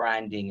with the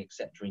branding,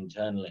 etc.,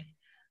 internally.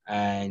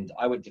 And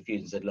I went to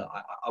Fuse and said, look,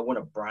 I want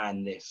to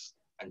brand this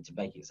and to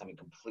make it something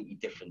completely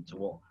different to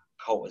what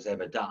Colt has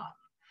ever done.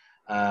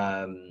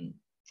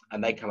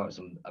 And they come up with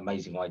some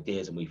amazing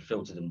ideas, and we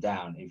filtered them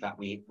down. In fact,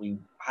 we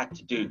had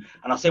to do,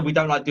 and I said we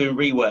don't like doing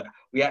rework.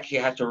 We actually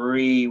had to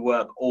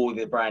rework all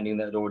the branding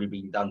that had already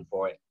been done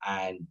for it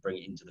and bring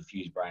it into the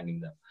Fuse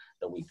branding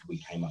that we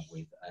came up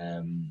with.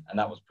 And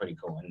that was pretty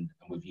cool, and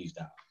we've used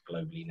that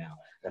globally now.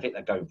 And I think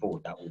that going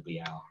forward, that will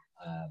be our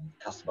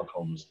customer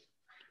comms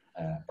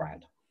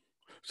brand.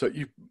 So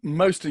you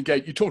most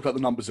engaged, you talked about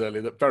the numbers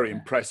earlier, that very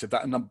impressive,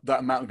 that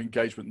amount of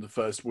engagement in the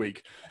first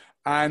week.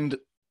 And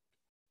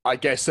I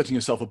guess setting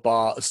yourself a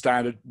bar, a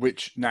standard,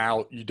 which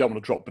now you don't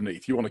want to drop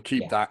beneath. You want to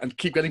keep that and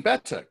keep getting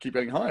better, keep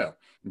getting higher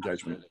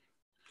engagement. Absolutely.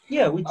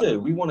 Yeah, we do.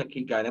 We want to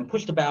keep going and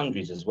push the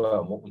boundaries as well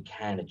and what we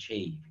can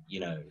achieve.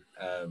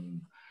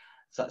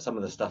 So some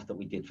of the stuff that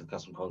we did for the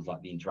custom cons,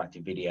 like the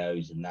interactive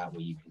videos and that,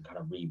 where you can kind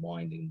of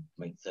rewind and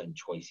make certain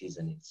choices,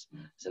 and it's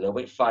a little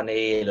bit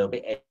funny, a little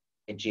bit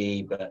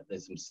edgy, but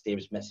there's some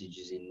serious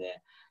messages in there.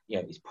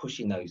 It's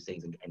pushing those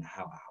things and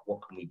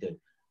what can we do?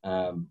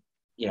 And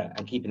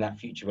keeping that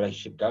future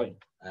relationship going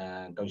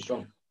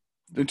strong.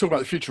 Then talk about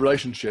the future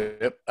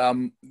relationship.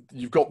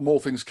 You've got more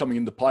things coming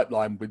in the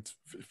pipeline with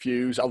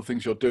Fuse, other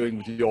things you're doing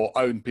with your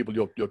own people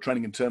you're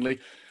training internally.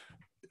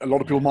 A lot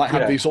of people might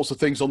have these sorts of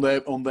things on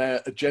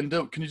their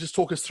agenda. Can you just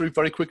talk us through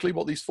very quickly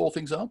what these 4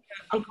 things are?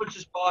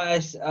 Unconscious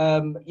bias.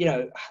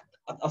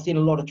 I've seen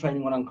a lot of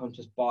training on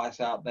unconscious bias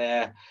out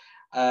there,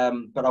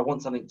 but I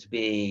want something to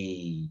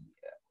be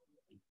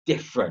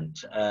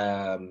different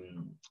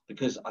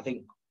because I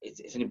think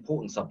it's an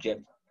important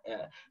subject.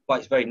 By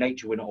its very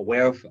nature, we're not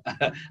aware of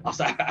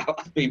us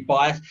being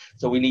biased,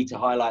 so we need to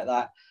highlight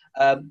that.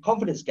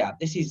 Confidence gap.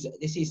 This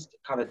is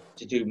kind of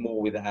to do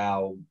more with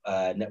our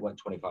Network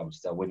 25, which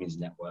is our women's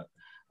network.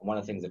 And one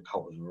of the things that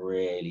Colt was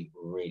really,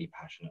 really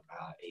passionate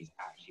about is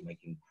actually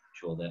making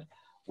sure that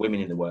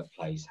women in the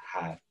workplace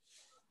have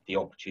the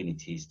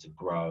opportunities to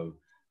grow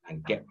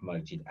and get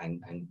promoted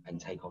and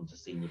take on to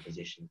senior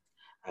positions.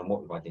 And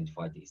what we've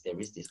identified is there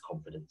is this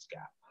confidence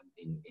gap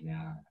in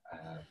our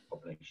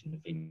population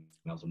of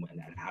females,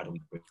 and how do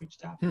we bridge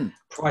that?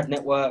 Pride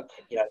Network,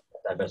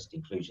 diversity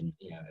inclusion.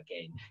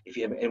 Again, if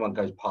anyone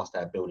goes past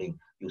our building,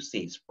 you'll see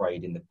it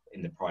sprayed in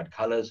the Pride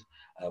colours.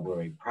 We're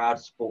very proud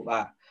to support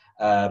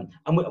that,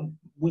 and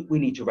we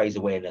need to raise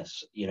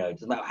awareness. It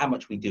doesn't matter how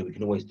much we do, we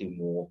can always do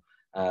more.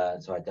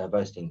 So our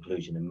diversity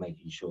inclusion and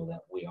making sure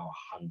that we are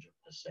 100%,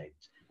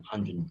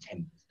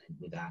 110%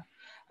 with that.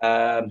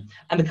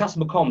 And the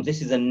customer comms,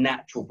 this is a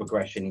natural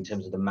progression in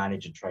terms of the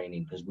manager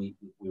training, because we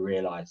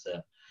realise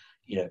that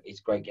it's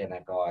great getting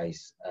our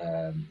guys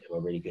who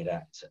are really good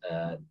at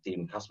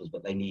dealing with customers,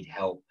 but they need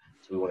help.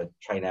 So we want to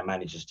train our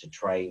managers to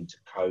train, to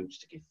coach,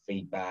 to give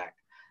feedback,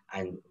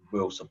 and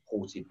real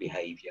supportive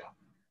behaviour.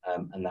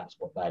 And that's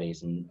what that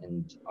is.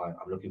 And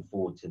I'm looking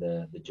forward to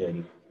the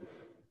journey.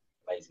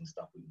 Amazing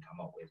stuff we can come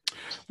up with.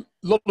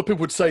 A lot of people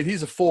would say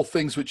these are 4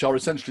 things which are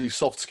essentially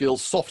soft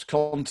skills, soft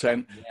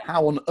content.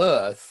 How on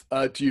earth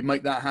do you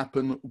make that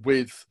happen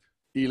with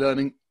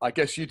e-learning? I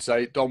guess you'd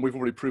say, Don, we've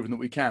already proven that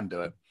we can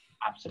do it.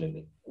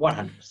 Absolutely.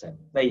 100%.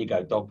 There you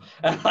go, Don.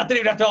 I didn't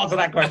even have to answer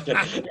that question.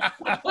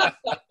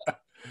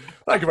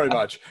 Thank you very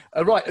much.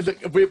 Right,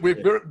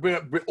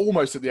 we're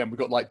almost at the end. We've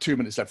got like 2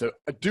 minutes left.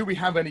 Do we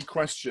have any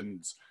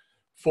questions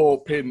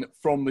for Pin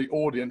from the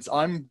audience?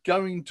 I'm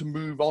going to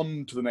move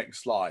on to the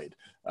next slide,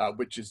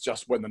 which is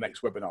just when the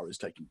next webinar is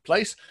taking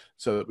place,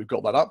 so that we've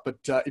got that up. But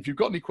if you've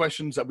got any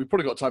questions, we've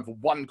probably got time for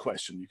one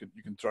question. You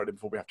can throw it in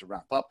before we have to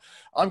wrap up.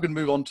 I'm going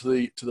to move on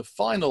to the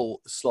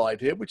final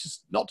slide here, which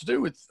is not to do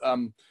with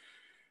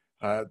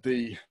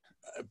the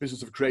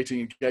business of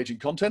creating engaging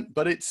content,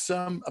 but it's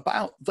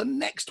about the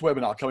next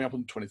webinar coming up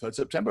on the 23rd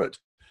September at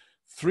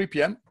 3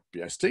 p.m.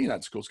 BST.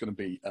 That's of course going to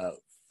be oh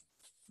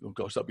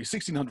gosh, that'll be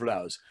 1600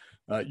 hours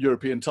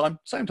European time,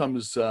 same time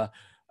as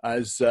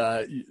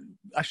actually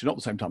not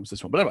the same time as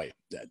this one, but anyway,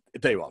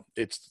 there you are.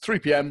 It's 3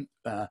 p.m.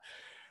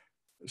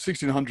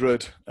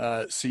 1600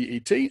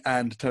 CET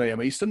and 10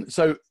 a.m. Eastern.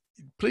 So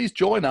please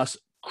join us.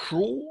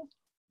 Crawl,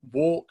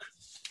 walk,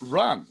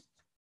 run.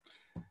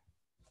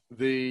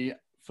 The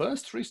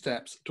first 3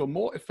 steps to a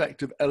more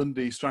effective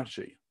L&D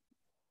strategy.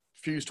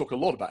 Fuse talk a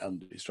lot about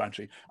L&D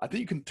strategy. I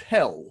think you can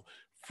tell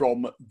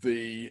from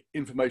the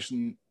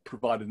information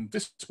provided in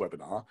this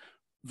webinar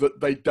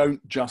that they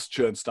don't just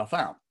churn stuff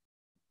out.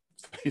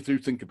 They do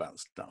think about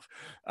stuff.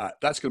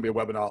 That's going to be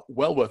a webinar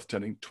well worth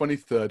attending,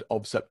 23rd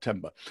of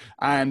September.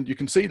 And you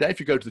can see there, if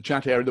you go to the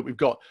chat area, that we've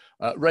got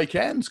Ray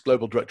Cairns,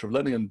 Global Director of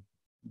Learning, and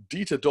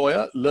Dieter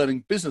Doyer,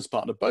 Learning Business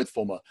Partner, both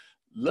former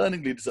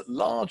learning leaders at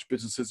large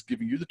businesses,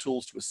 giving you the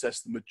tools to assess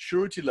the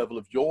maturity level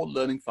of your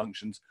learning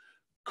functions,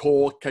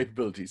 core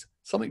capabilities.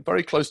 Something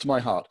very close to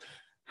my heart.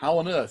 How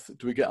on earth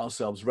do we get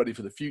ourselves ready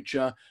for the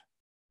future?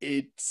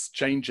 It's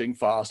changing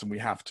fast, and we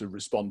have to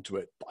respond to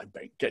it by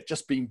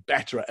just being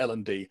better at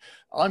L&D.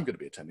 I'm going to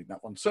be attending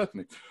that one,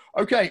 certainly.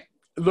 Okay,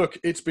 look,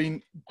 it's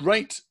been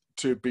great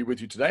to be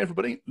with you today,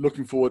 everybody.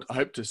 Looking forward, I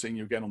hope, to seeing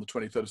you again on the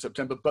 23rd of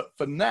September. But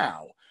for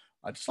now,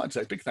 I'd just like to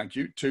say a big thank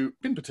you to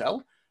Pin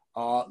Patel,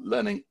 our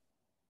learning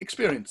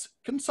experience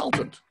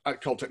consultant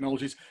at Colt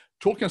Technologies.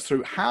 talking us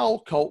through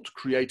how Colt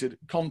created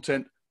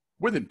content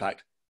with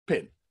impact.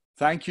 Pin,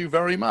 thank you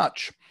very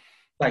much.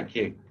 Thank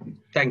you.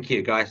 Thank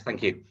you, guys.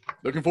 Thank you.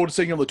 Looking forward to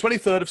seeing you on the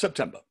 23rd of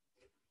September.